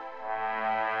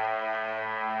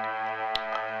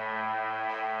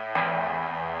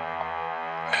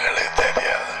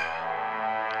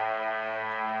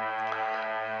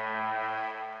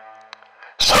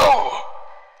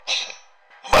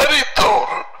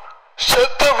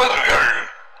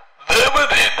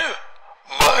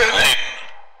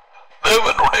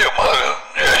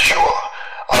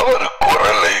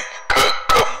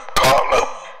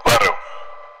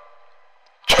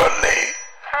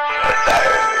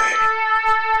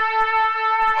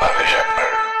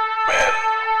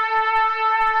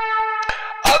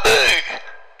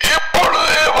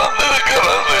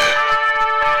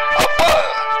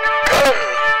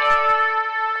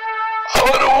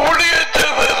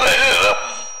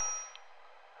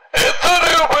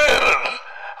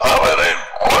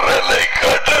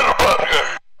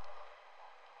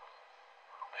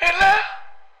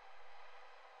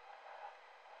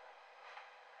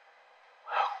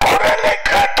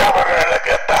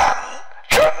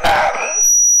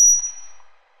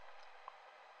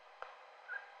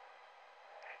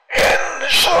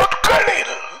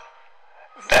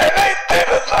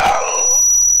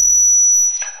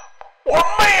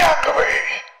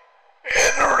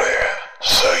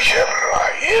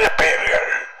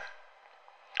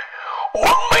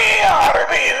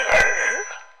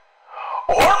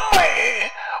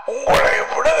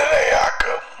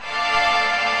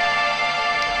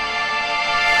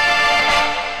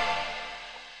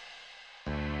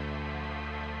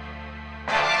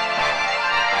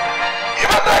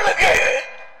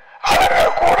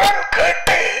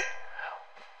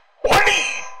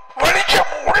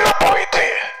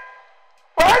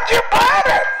 வாட்சி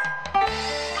பாரு.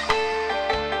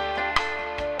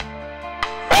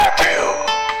 Matthew,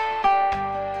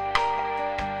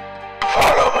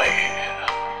 follow me.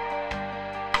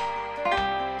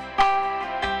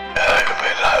 எனக்கு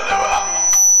பின்னால வா.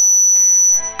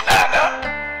 நானா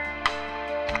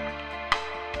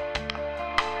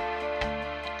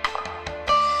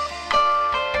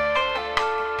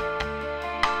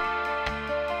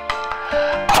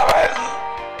அவன்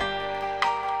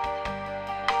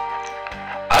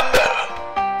அந்த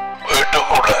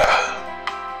வீட்டுக்குள்ள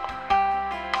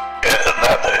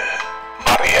இருந்தது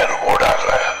மறியல் கூடாத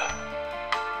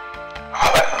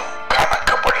அவன்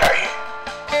கணக்கு பிள்ளை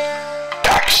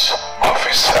டாக்ஸ்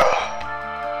ஆபீசர்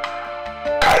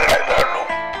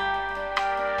கள்ளர்களும்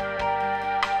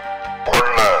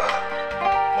உள்ள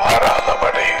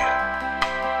வராதபடி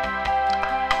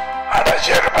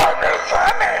அடைச்சிருப்பார்கள்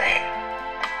தானே.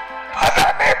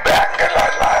 அதானே பேங்கில்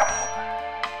எல்லாம்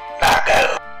நாங்கள்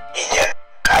இங்க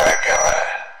கலைக்கிற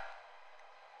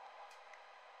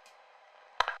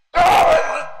அவன்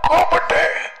கூப்பிட்டு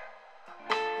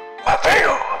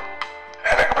மத்தையோ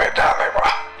எனக்கு போயிட்டாலே வா.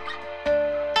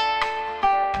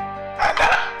 அண்ணா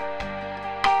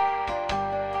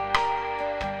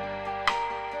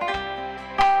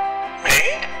me?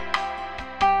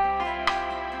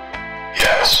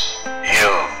 Yes,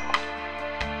 you.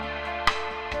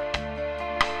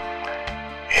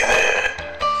 இது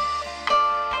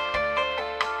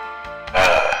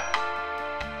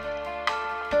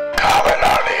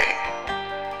காவலாளி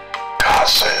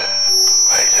காசு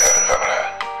வைத்திருக்கிற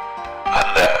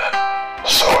அந்த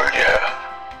சோல்ஜர்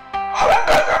அவன்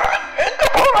கேட்கிறான், எங்க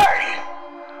போறாய்?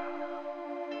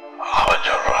 அவன்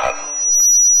சொல்றான்,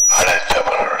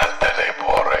 அழைத்தவரிடத்திலே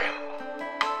போறேன்.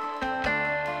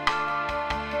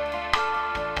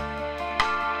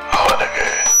 அவனுக்கு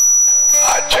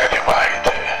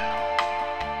ஆச்சரியமாயிது.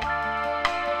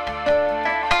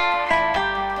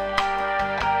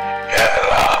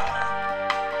 எல்லாம்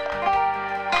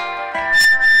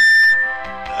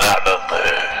நடந்து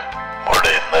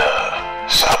முடிந்த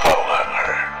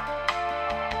சம்பவங்கள்.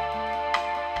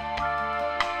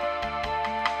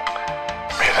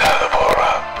 மிதாது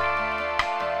போறான்.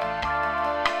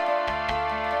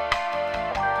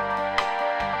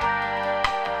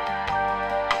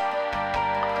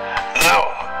 Now,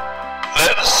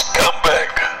 let us come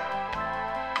back.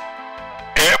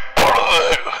 எப்பொழுது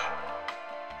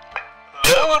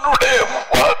தேவனுடைய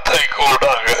வார்த்தை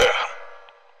கூடாக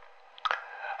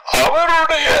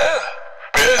அவருடைய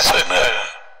பேசின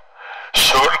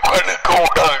சொற்களுக்கு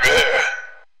ஊடாக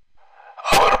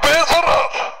அவர்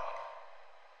பேசுறார்.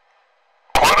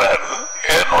 குரல்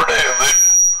என்னுடையது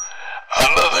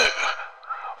அல்லது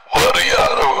ஒரு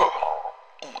யாரோ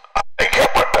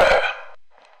அழைக்கப்பட்ட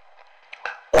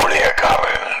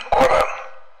ஊழியக்காரன் குரல்.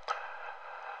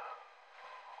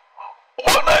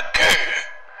 உனக்கு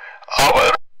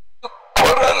அவர்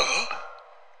குரல்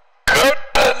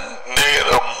கேட்ட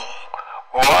நேரம்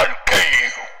வாழ்க்கை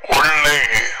உள்ளே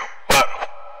வரும்.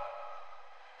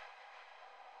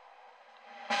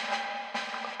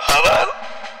 ஆனால்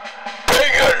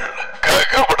பேய்கள்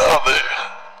கேட்கப்படாது.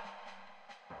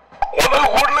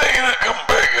 உனக்குள்ளே இருக்கும்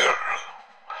பேய்கள்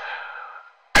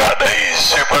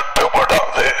கடைசி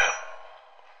மட்டுப்படாது.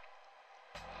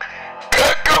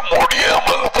 கேட்க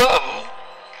முடியாமல் தான்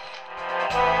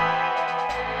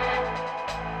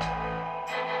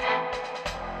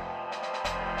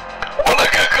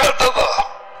உனக்கு கேட்டதா?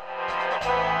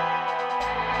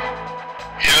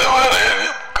 இதுவரை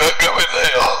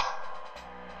கேட்கவில்லையா?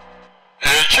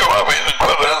 இயேசுவின்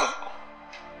குரல்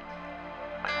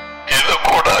இது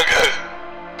கூடாக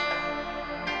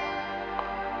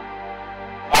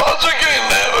வாசிக்க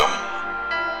நேரம்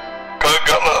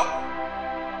கேட்கலாம்.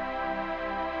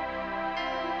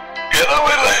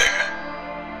 இரவிலே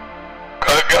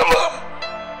கேட்கலாம்.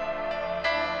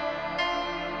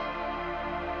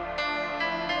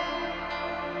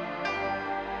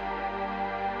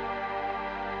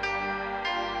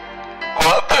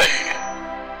 வார்த்தை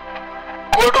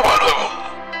கொடுவரும்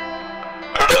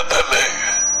இடத்திலே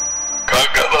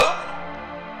கேட்கலாம்.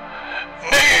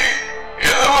 நீ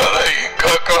இதுவரை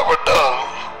கேட்காவிட்டால்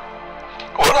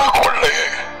உனக்குள்ளே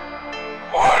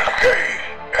வாழ்க்கை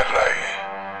இல்லை.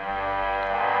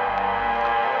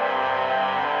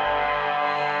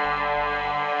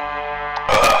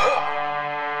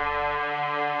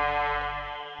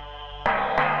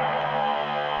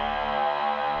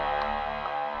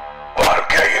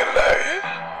 வாழ்க்கை இல்லை,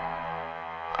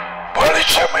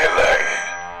 வெளிச்சம் இல்லை.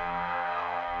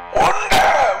 உண்ட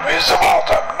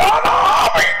விசுவாசம்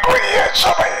நானாமைக்குரிய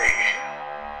சபை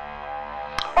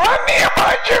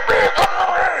அந்நியமாச்சு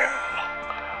பேசுகிறேன்.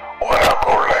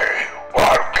 உங்களுக்குள்ளே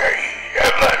வாழ்க்கை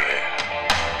இல்லை.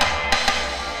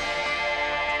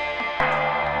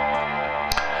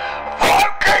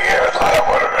 வாழ்க்கை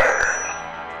இல்லாதவர்கள்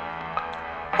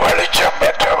வெளிச்சம்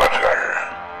பெற்றவர்கள்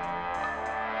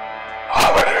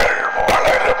அவர்கள்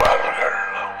வளருவார்கள்.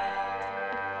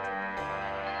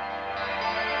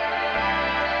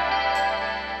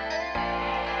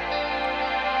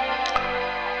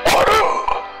 ஒரு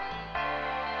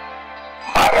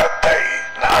மரத்தை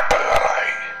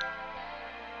நாட்டுகிறாய்,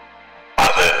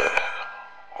 அது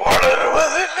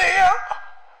வளருவதில்லையா?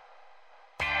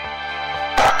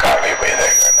 தக்காளி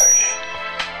விதைகளை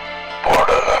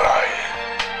போடுகிறாய்,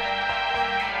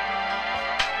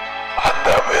 அந்த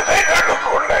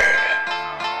விதைகளுக்குள்ளே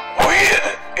உயிர்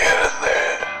இருந்து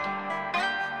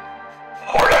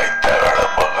முளைத்து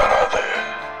எழும்புகிறது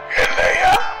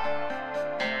இல்லையா?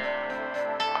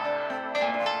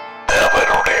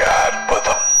 தேவனுடைய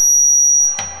அற்புதம்.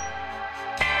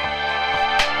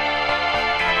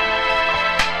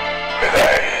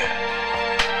 விதை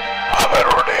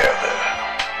அவருடையது,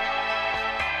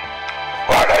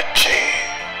 வளர்ச்சி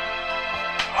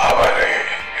அவரை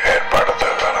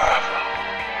ஏற்படுத்துகிறார்.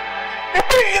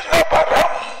 இப்ப இந்த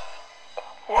மரம்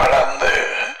வளர்ந்து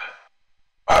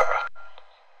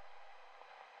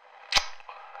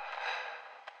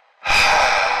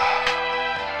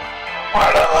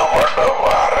வளர்ந்து கொண்டு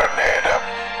வார நேரம்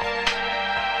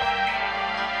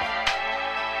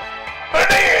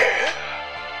இடையே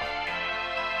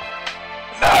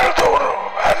நாள்தோறும்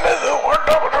அல்லது ஒன்று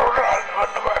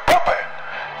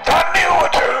தண்ணி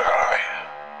ஊற்றுகிறாய்.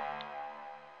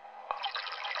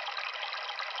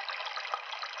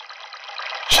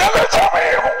 சில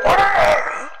சமயம் ஒரு நாள்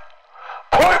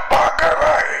போய்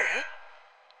பார்க்கிறாய்,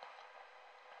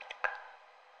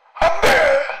 அந்த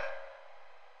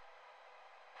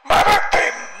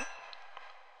மரத்தின்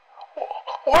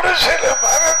ஒரு சில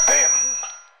மரத்தின்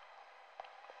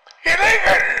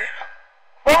இலைகள்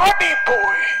வாடி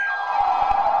போய்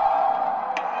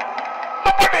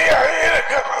அப்படியாக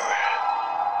இருக்கிறது.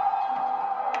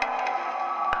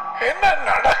 என்ன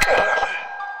நடக்கிறது?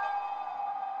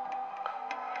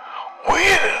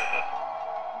 உயிர்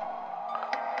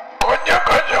கொஞ்சம்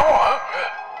கொஞ்சமாக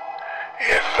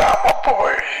இல்லாம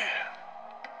போய்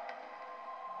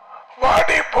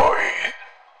வாடி போய்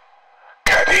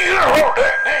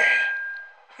கரிகளுடனே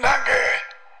நாங்க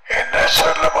என்ன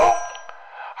சொல்லுவோம்?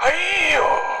 ஐயோ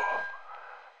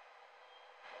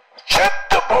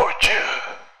செத்து போச்சு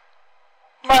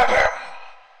மரம்.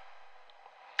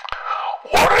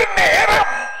 ஒரு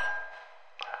நேரம்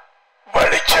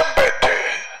வெளிச்சம் பெற்று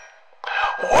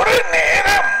ஒரு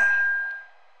நேரம்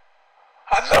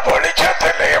அந்த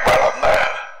வெளிச்சத்திலே வளர்ந்த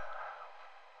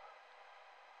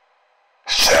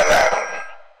சிலர்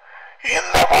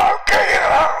இந்த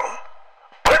வாழ்க்கையினால்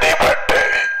பிடிபட்டு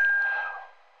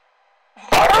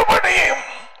மறுபடியும்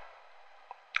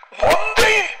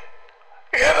முந்தி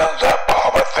இருந்த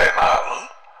பாவத்தினால்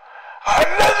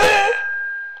அல்லது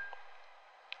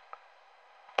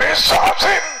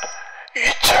பிசாசின்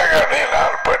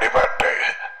இச்சைகளினால் பிடிபட்டு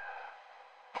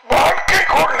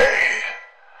வாழ்க்கைக்குள்ளே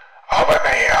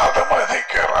அவனை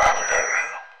அனுமதிக்கிறார்கள்.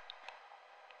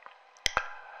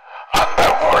 அந்த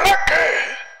விளக்கு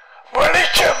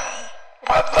வெளிச்சம்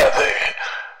வந்தது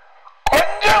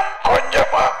கொஞ்சம்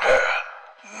கொஞ்சமாக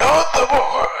நோத்து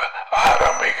போக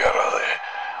ஆரம்பிக்கிறது.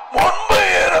 முன்பு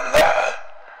இருந்த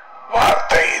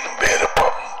வார்த்தையின்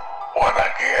விருப்பம்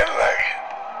உனக்கு இல்லை,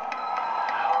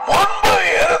 முன்பு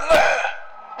இருந்த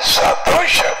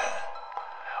சந்தோஷம்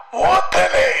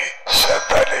மூத்தலே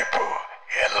செத்தளிப்பு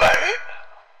இல்லை.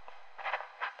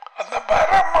 அந்த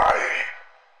மரமாய்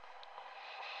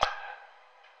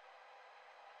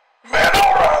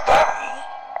மெனோராதான்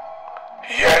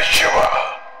யேசுவா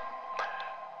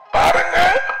பாருங்க,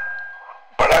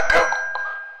 விளக்கு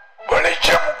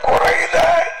வெளிச்சம் குறையுதா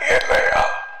இல்லையா?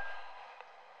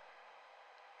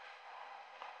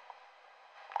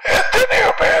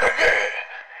 எத்தனையோ பேருக்கு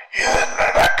இது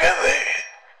நடக்குது,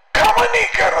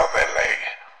 கவனிக்கிறதில்லை.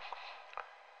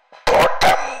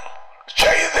 தோட்டம்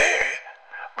செய்து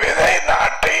விதை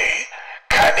நாட்டி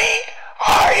கனி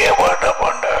ஆய வேண்டும்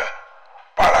என்று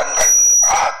பழங்கள்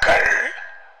ஆக்கள்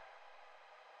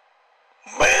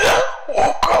மிக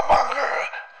ஊக்கமாக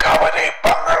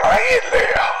கவனிப்பாங்களா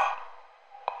இல்லையா?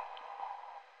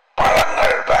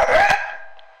 பழங்கள் வர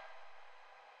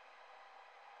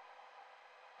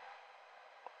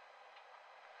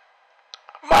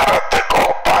மரத்துக்கு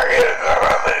ஒப்பாக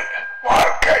இருக்கிறது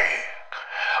வாழ்க்கை,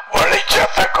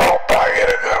 வெளிச்சத்துக்கு ஒப்பாக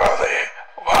இருக்கிறது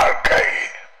வாழ்க்கை.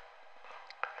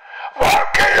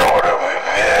 வாழ்க்கையோடு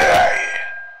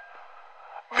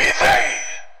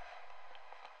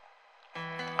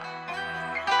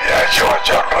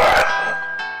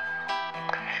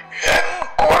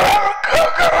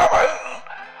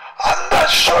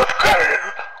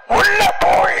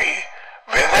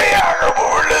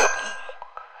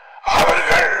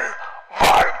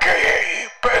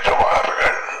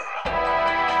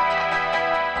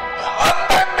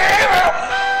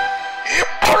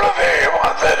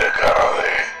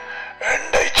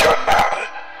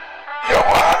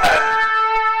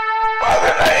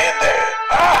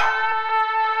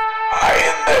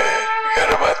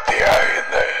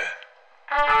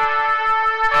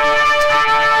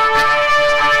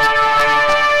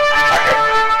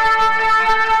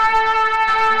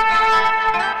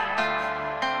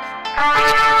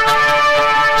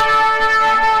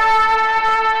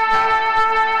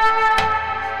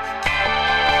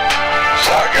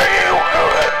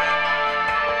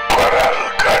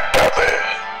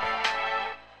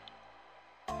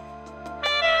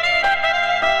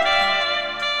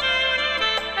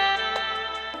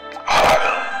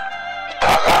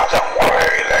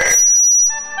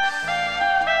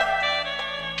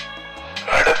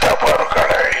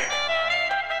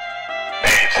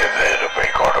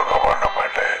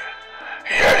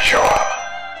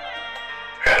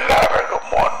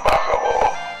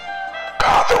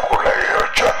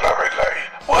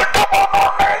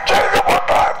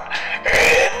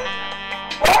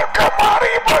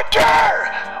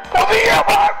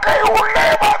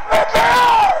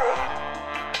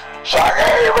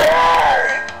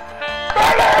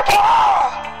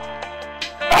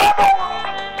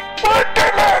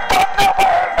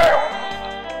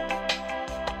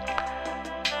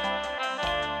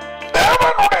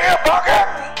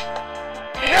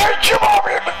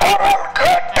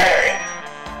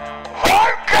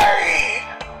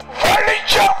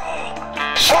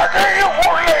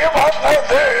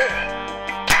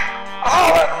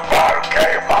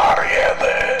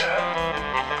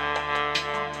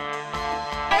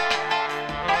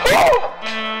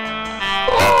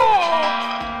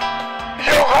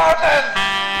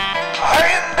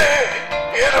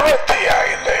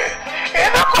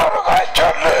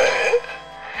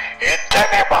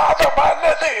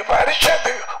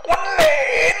நினைச்சது உன்னை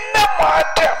என்ன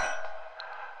மாற்றம்?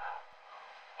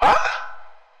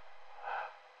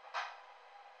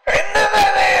 என்ன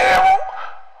நேரமும்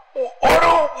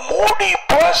ஒரு மூடி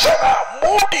பர்சனா,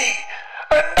 மூடி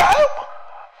என்றால்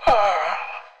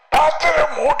பாத்திர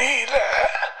மூடியில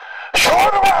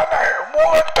சோர்வான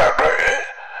முகத்தோடு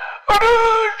ஒரு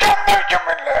சந்தோஷம்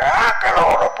இல்லை,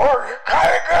 ஆக்களோடு போய்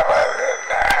கலக்கிறது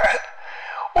இல்லை.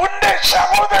 உன்னை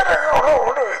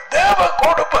சகோதரர்களோடு தேவ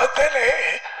குடும்பத்திலே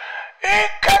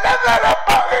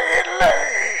கலகலப்பாக இல்லை.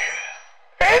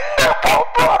 என்ன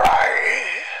போறாய்?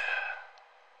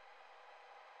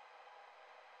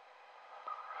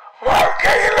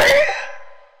 வாழ்க்கையிலே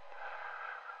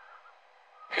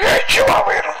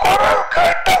இயேசுவின் குரல்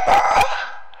கேட்டதா?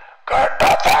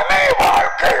 கேட்டதானே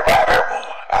வாழ்க்கை வரும்.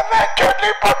 அதான்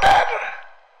சொல்லி போட்டார்.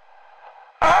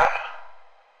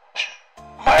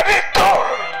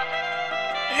 மரித்தோர்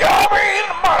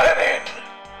யாவையின் மகனின்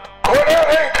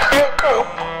குரலை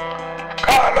கேட்கும்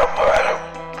காலம் வரும்.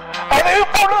 அதே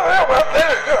பொழுது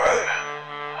வந்திருக்கிறது.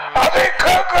 அதை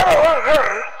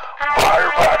கேட்கிறவர்கள்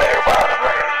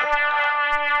வாழ்வடைவார்கள்.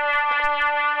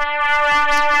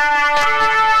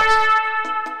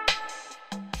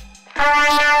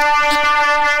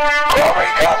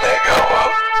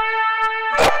 கோவைக்காதேகவும்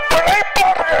இந்த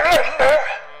பிழைப்பார்கள் என்ற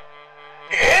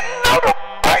என்னொரு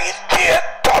பைத்திய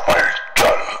தமிழ்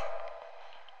சொல்.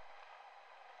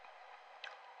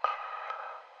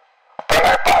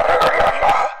 பிழைப்பார்கள்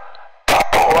எல்லாம்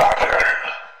தப்புவார்கள்.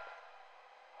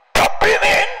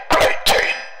 தப்பினேன்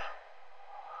பிழைச்சேன்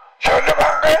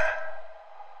சொல்லுவாங்க.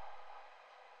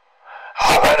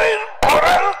 அவரின்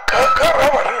குரல்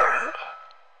கேட்கிறவர்கள்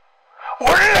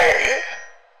உள்ளே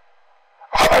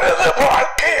அவரது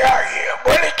வாழ்க்கையாகிய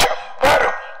வெளிச்சம்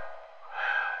வரும்.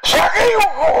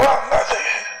 சகைவுக்கு வந்தது,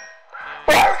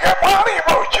 வாழ்க்கை மாறி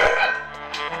போச்சு.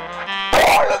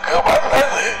 பாலுக்கு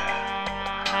வந்தது,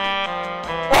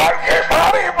 வாழ்க்கை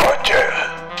மாறி போச்சு.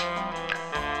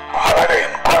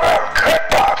 அவரின் குரல்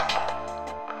கேட்டார்,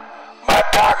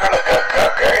 மற்றவர்களுக்கு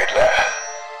கேட்க இல்லை.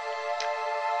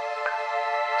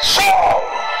 சவுல்,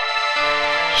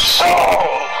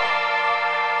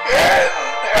 ஏன்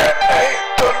என்னை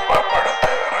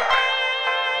துன்பப்படுத்துகிறாய்?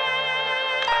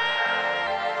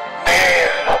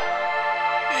 நீர்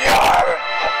யார்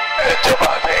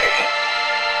எஜமானே?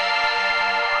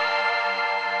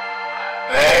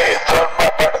 நீ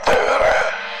துன்பப்படுத்துகிற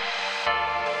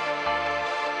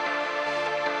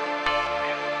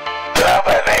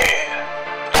தேவனே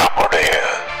நம்முடைய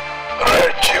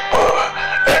ரட்சிப்பு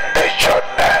என்று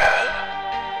சொன்ன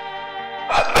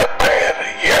அந்த பெயர்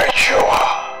யேசுவா.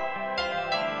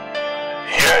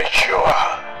 யேசுவா.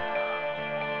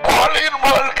 பாலின்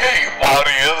வாழ்க்கை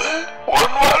மாறியது,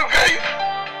 உன் வாழ்க்கை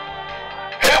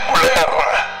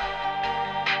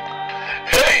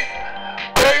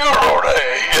பேயோட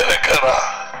இருக்கிறா.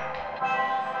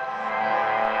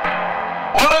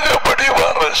 உலகப்படி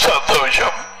வர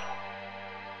சந்தோஷம்,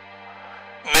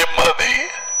 நிம்மதி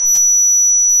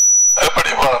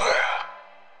எப்படி வர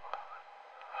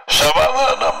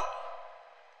சமாதானம்,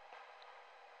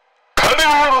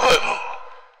 கனிவுறுதல்,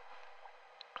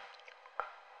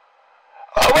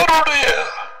 அவருடைய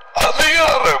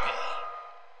அதிகாரம்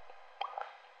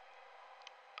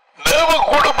தேவ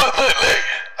குடும்பத்திலே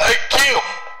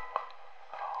ஐக்கியம்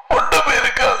ஒன்றும்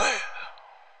இருக்காது.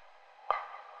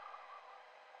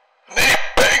 நீ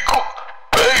பேய்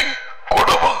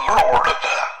குடும்பங்களோடு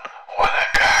தான்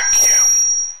உனக்கு ஐக்கியம்,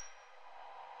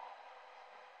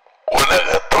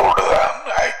 உலகத்தோடு தான்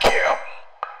ஐக்கியம்.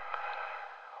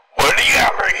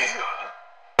 வெளியாளை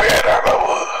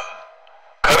பேரளவு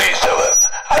கிறிஸ்தவன்.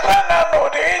 அதான் நான்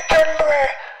ஒரே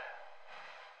சொல்றேன்,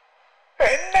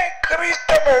 என்ன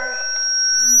கிறிஸ்தவன்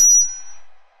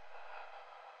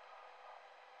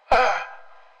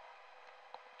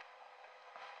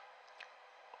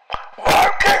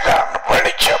வாழ்க்கைதான்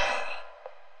வெளிச்சம்,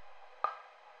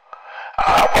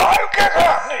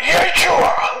 வாழ்க்கைதான்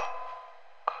இயேசுவா.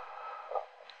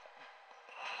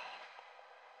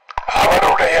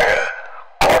 அவருடைய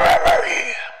குரலை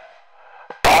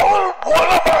பவுல்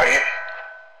மூலமாய்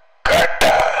கேட்ட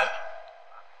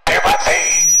திமோத்தி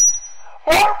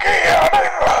வாழ்க்கையை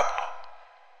அடைந்தான்.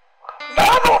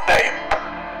 நான் உன்னை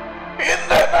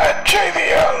இந்த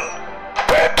நற்செய்தியால்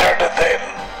பெற்றெடுத்தேன்.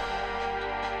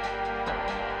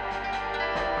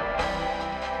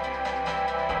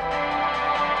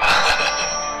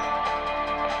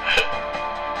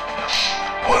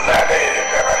 முன்னாடி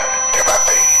இருக்கிற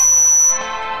திமோத்தி,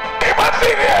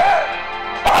 பாட்டி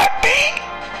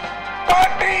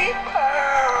பாட்டி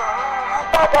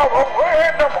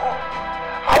என்னமோ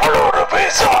அவள் ஒரு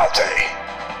விசுவாசி.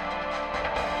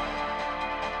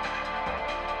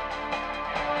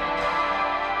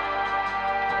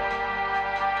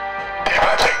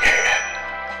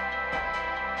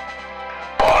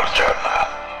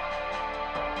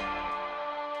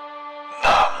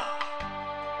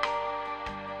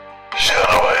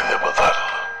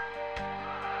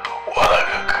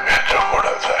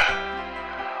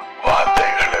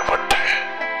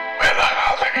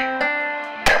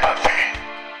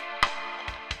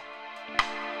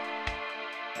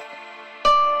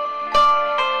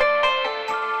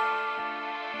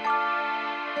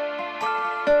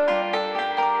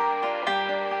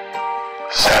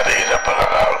 சரீர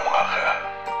பிரகாரமாக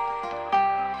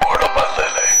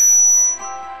குடும்பத்திலே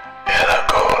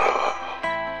எனக்கு ஒரு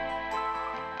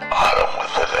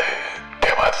ஆரம்பத்திலே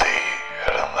டிமதி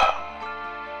இருந்தான்.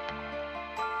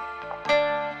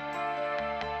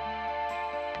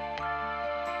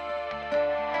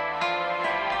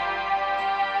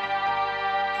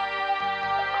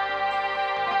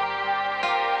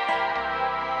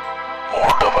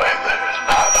 மூன்று வயது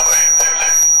 4 வயதிலே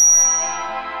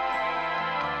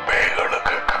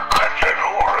பேய்களுக்கு கட்டளை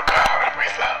கொடுக்க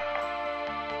ஆரம்பித்தான்.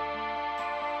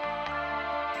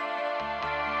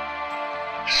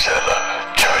 சில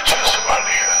சர்ச்சஸ்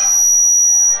வழிய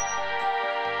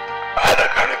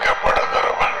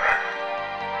அலக்கழிக்கப்படுகிறவர்கள்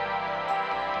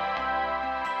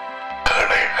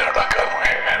கடை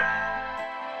கடக்கமே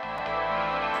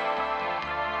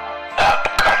நான்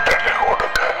கட்டளை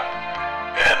கொடுக்க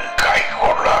என் கை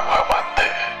கொள்ளாம வந்து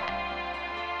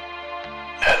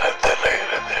நிலத்தில்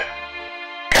இருந்து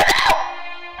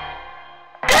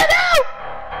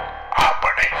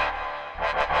அப்படி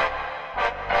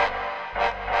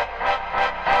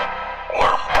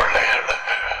உன்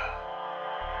பிள்ளைகளுக்கு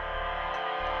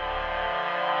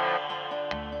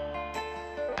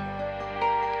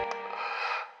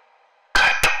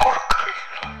கற்றுக்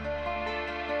கொடுக்கிறீர்கள்.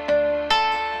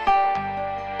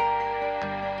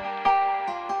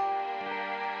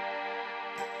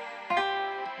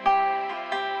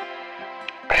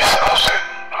 பிசாசின்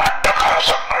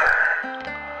அட்டகாசங்கள்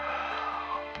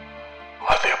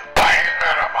அது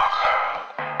பயங்கரமாக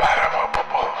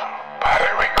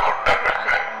பரவிக்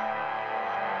கொண்டிருக்கு.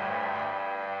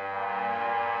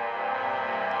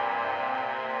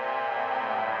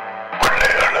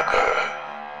 பிள்ளைகளுக்கு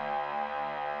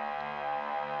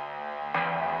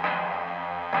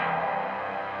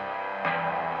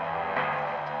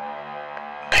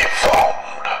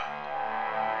deformed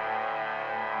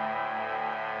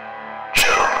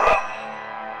children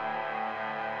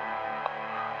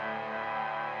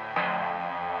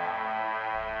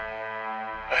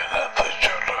என்னத்தை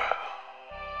சொல்ற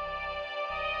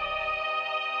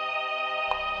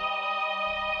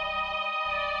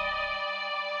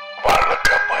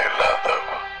வழக்கம் இல்லாத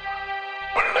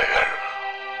பிள்ளைகள்,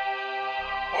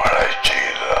 வளர்ச்சி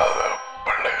இல்லாத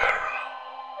பிள்ளைகள்,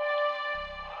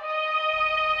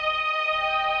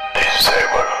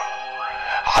 டிசேபிள்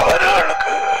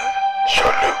அவர்களுக்கு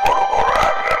சொல்லிக்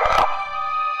கொடுக்கிறார்களாம்.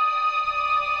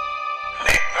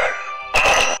 நீங்கள்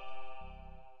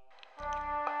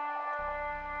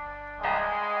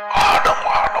ஆணும்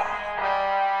ஆணும்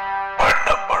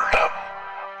பெண்ணும் பெண்ணும்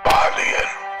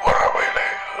பாலியல் உறவிலே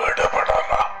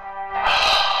ஈடுபடலாம்.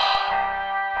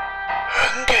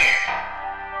 எங்கே?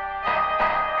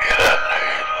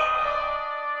 இலங்கையில்.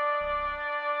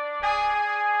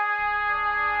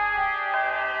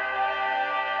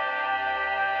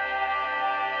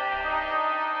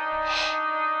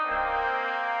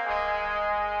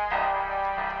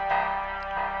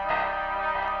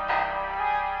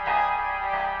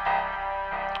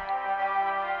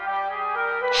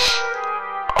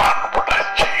 ஆண்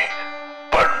புணர்ச்சி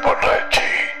பெண் புணர்ச்சி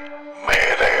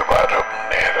மேலே வரும்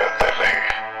நேரத்திலே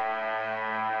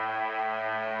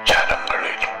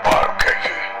ஜனங்களின்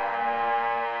வாழ்க்கைக்கு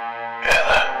என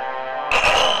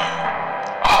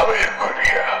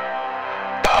அவைக்குரிய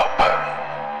தாப்பன்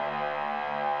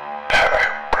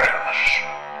பிரின்ஸ்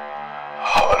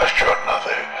அவரை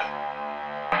சொன்னது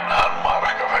நான்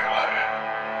மறக்கவில்லை.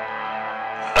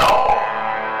 No,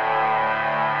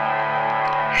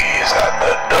 he is at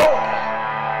the door.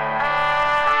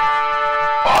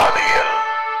 பாலியல்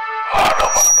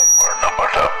ஆடமாடும்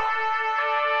பெண்ணப்படும்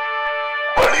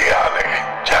வழியாலே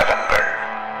ஜனங்கள்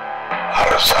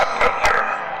அரசாங்கங்கள்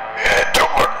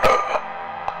ஏற்றுக்கொண்டு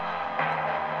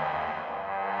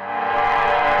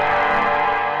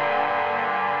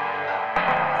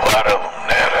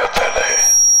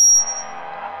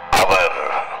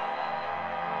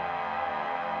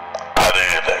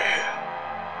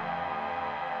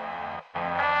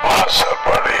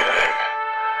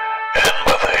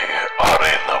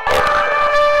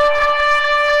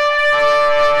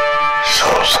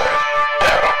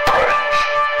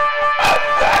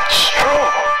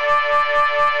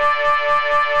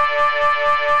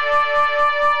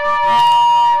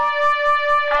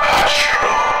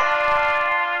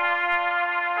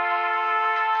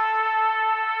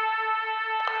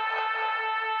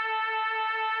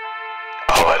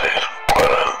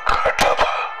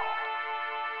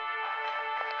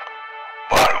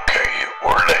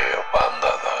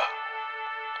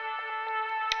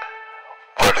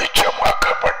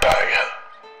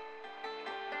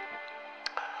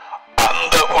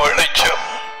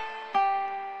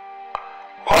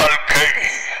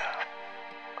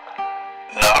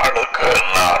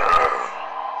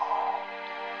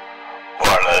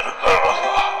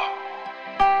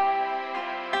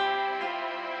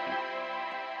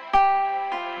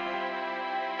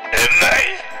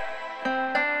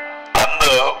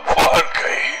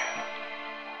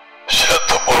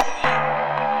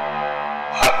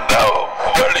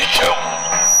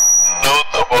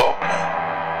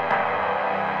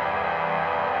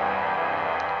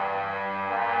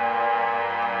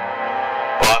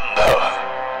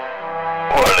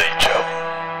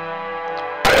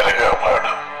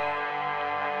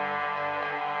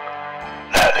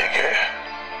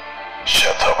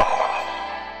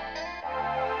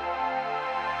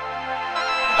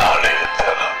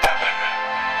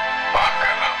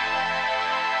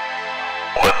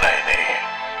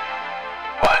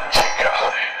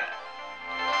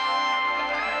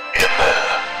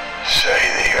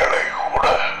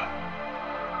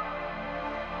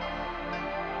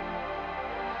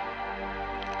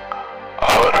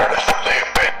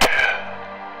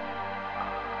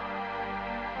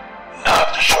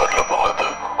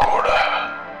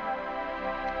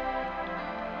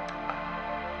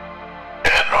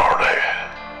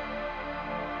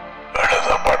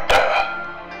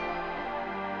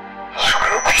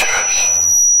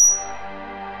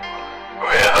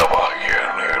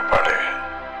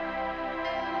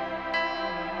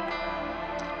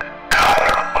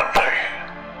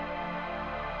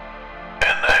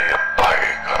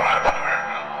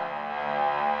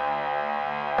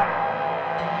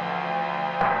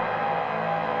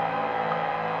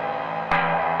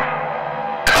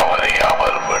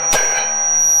பெருகாமல் விட்டு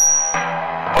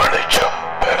வெளிச்சம்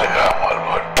பெருகாமல்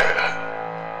விட்டு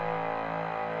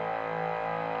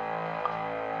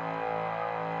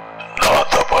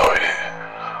நோத்த போய்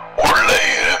உள்ளே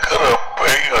இருக்கிற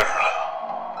பெய்கள்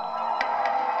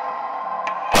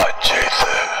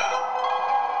பச்சைத்து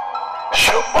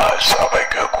சும்மா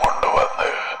சபைக்கு கொண்டு வந்து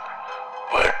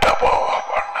வீட்டை போக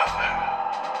பண்ணது.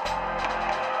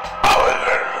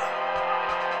 அவர்கள்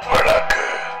விளக்கு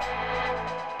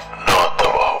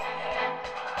நூத்துவம்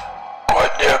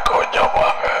கொஞ்சம்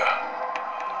கொஞ்சமாக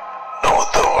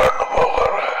நூத்து கொண்டு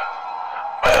போகிற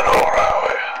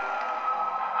மேலோராவை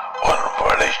உன்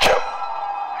வெளிச்சம்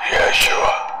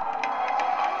இயேசுவா.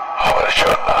 அவர்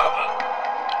சொன்னார்,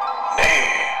 நீ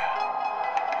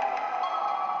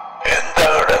எந்த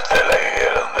இடத்திலே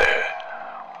இருந்து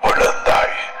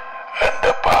விழுந்தாய்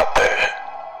என்று பார்த்து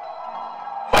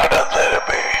மனம்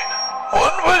திரும்பி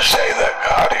முன்பு செய்த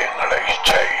காரியங்களை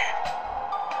செய்.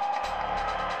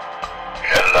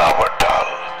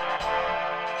 எல்லாவற்றால்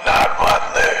நான்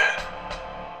வந்து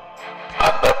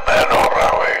அந்த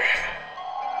மேலோராவை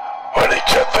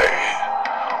வெளிச்சத்தை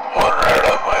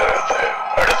உன்னிடமிருந்து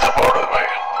எடுத்து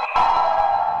போடுவேன்.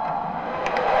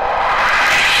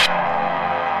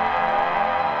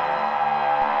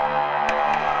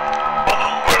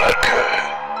 விளக்கு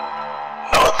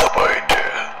நோத்து போயிட்டு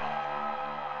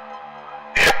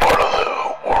இப்பொழுது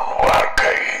உன்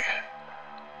வாழ்க்கை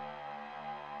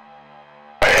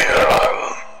பெயரால்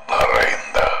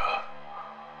நிறைந்த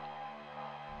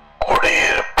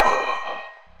குடியிருப்பு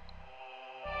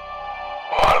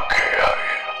வாழ்க்கையாய்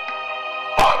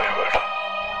மாறிவிடும்.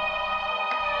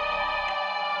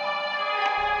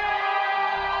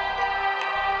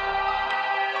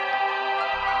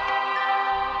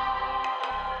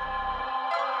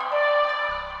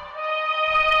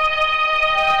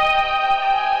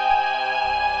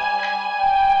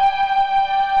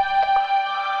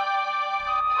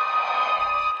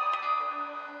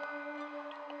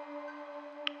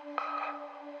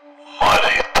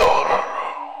 மரித்தோர்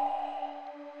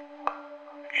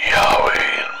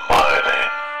யாவையின்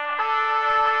மகனின்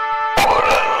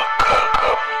குரல்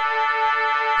கேட்கும்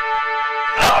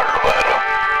நாள் வரும்.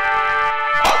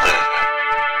 அது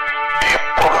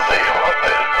இப்பொழுதே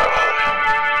வந்திருக்கிறது.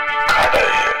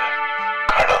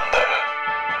 கடந்த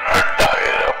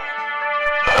 2000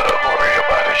 தலைமுறை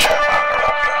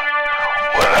வருஷங்களாக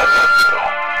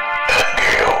உலகெங்கும்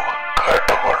எங்கேயோ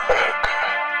கேட்டுக்கொண்டிருக்கு.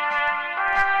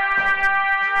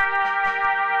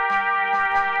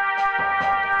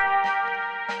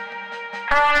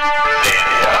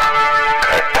 நீதியா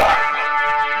கேட்டான்.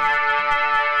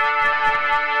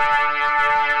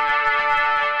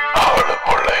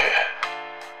 அவளுக்குள்ளே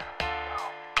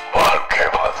வாழ்க்கை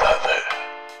வந்தது.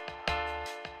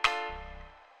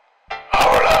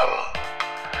 அவளால்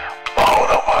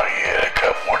மௌனமாக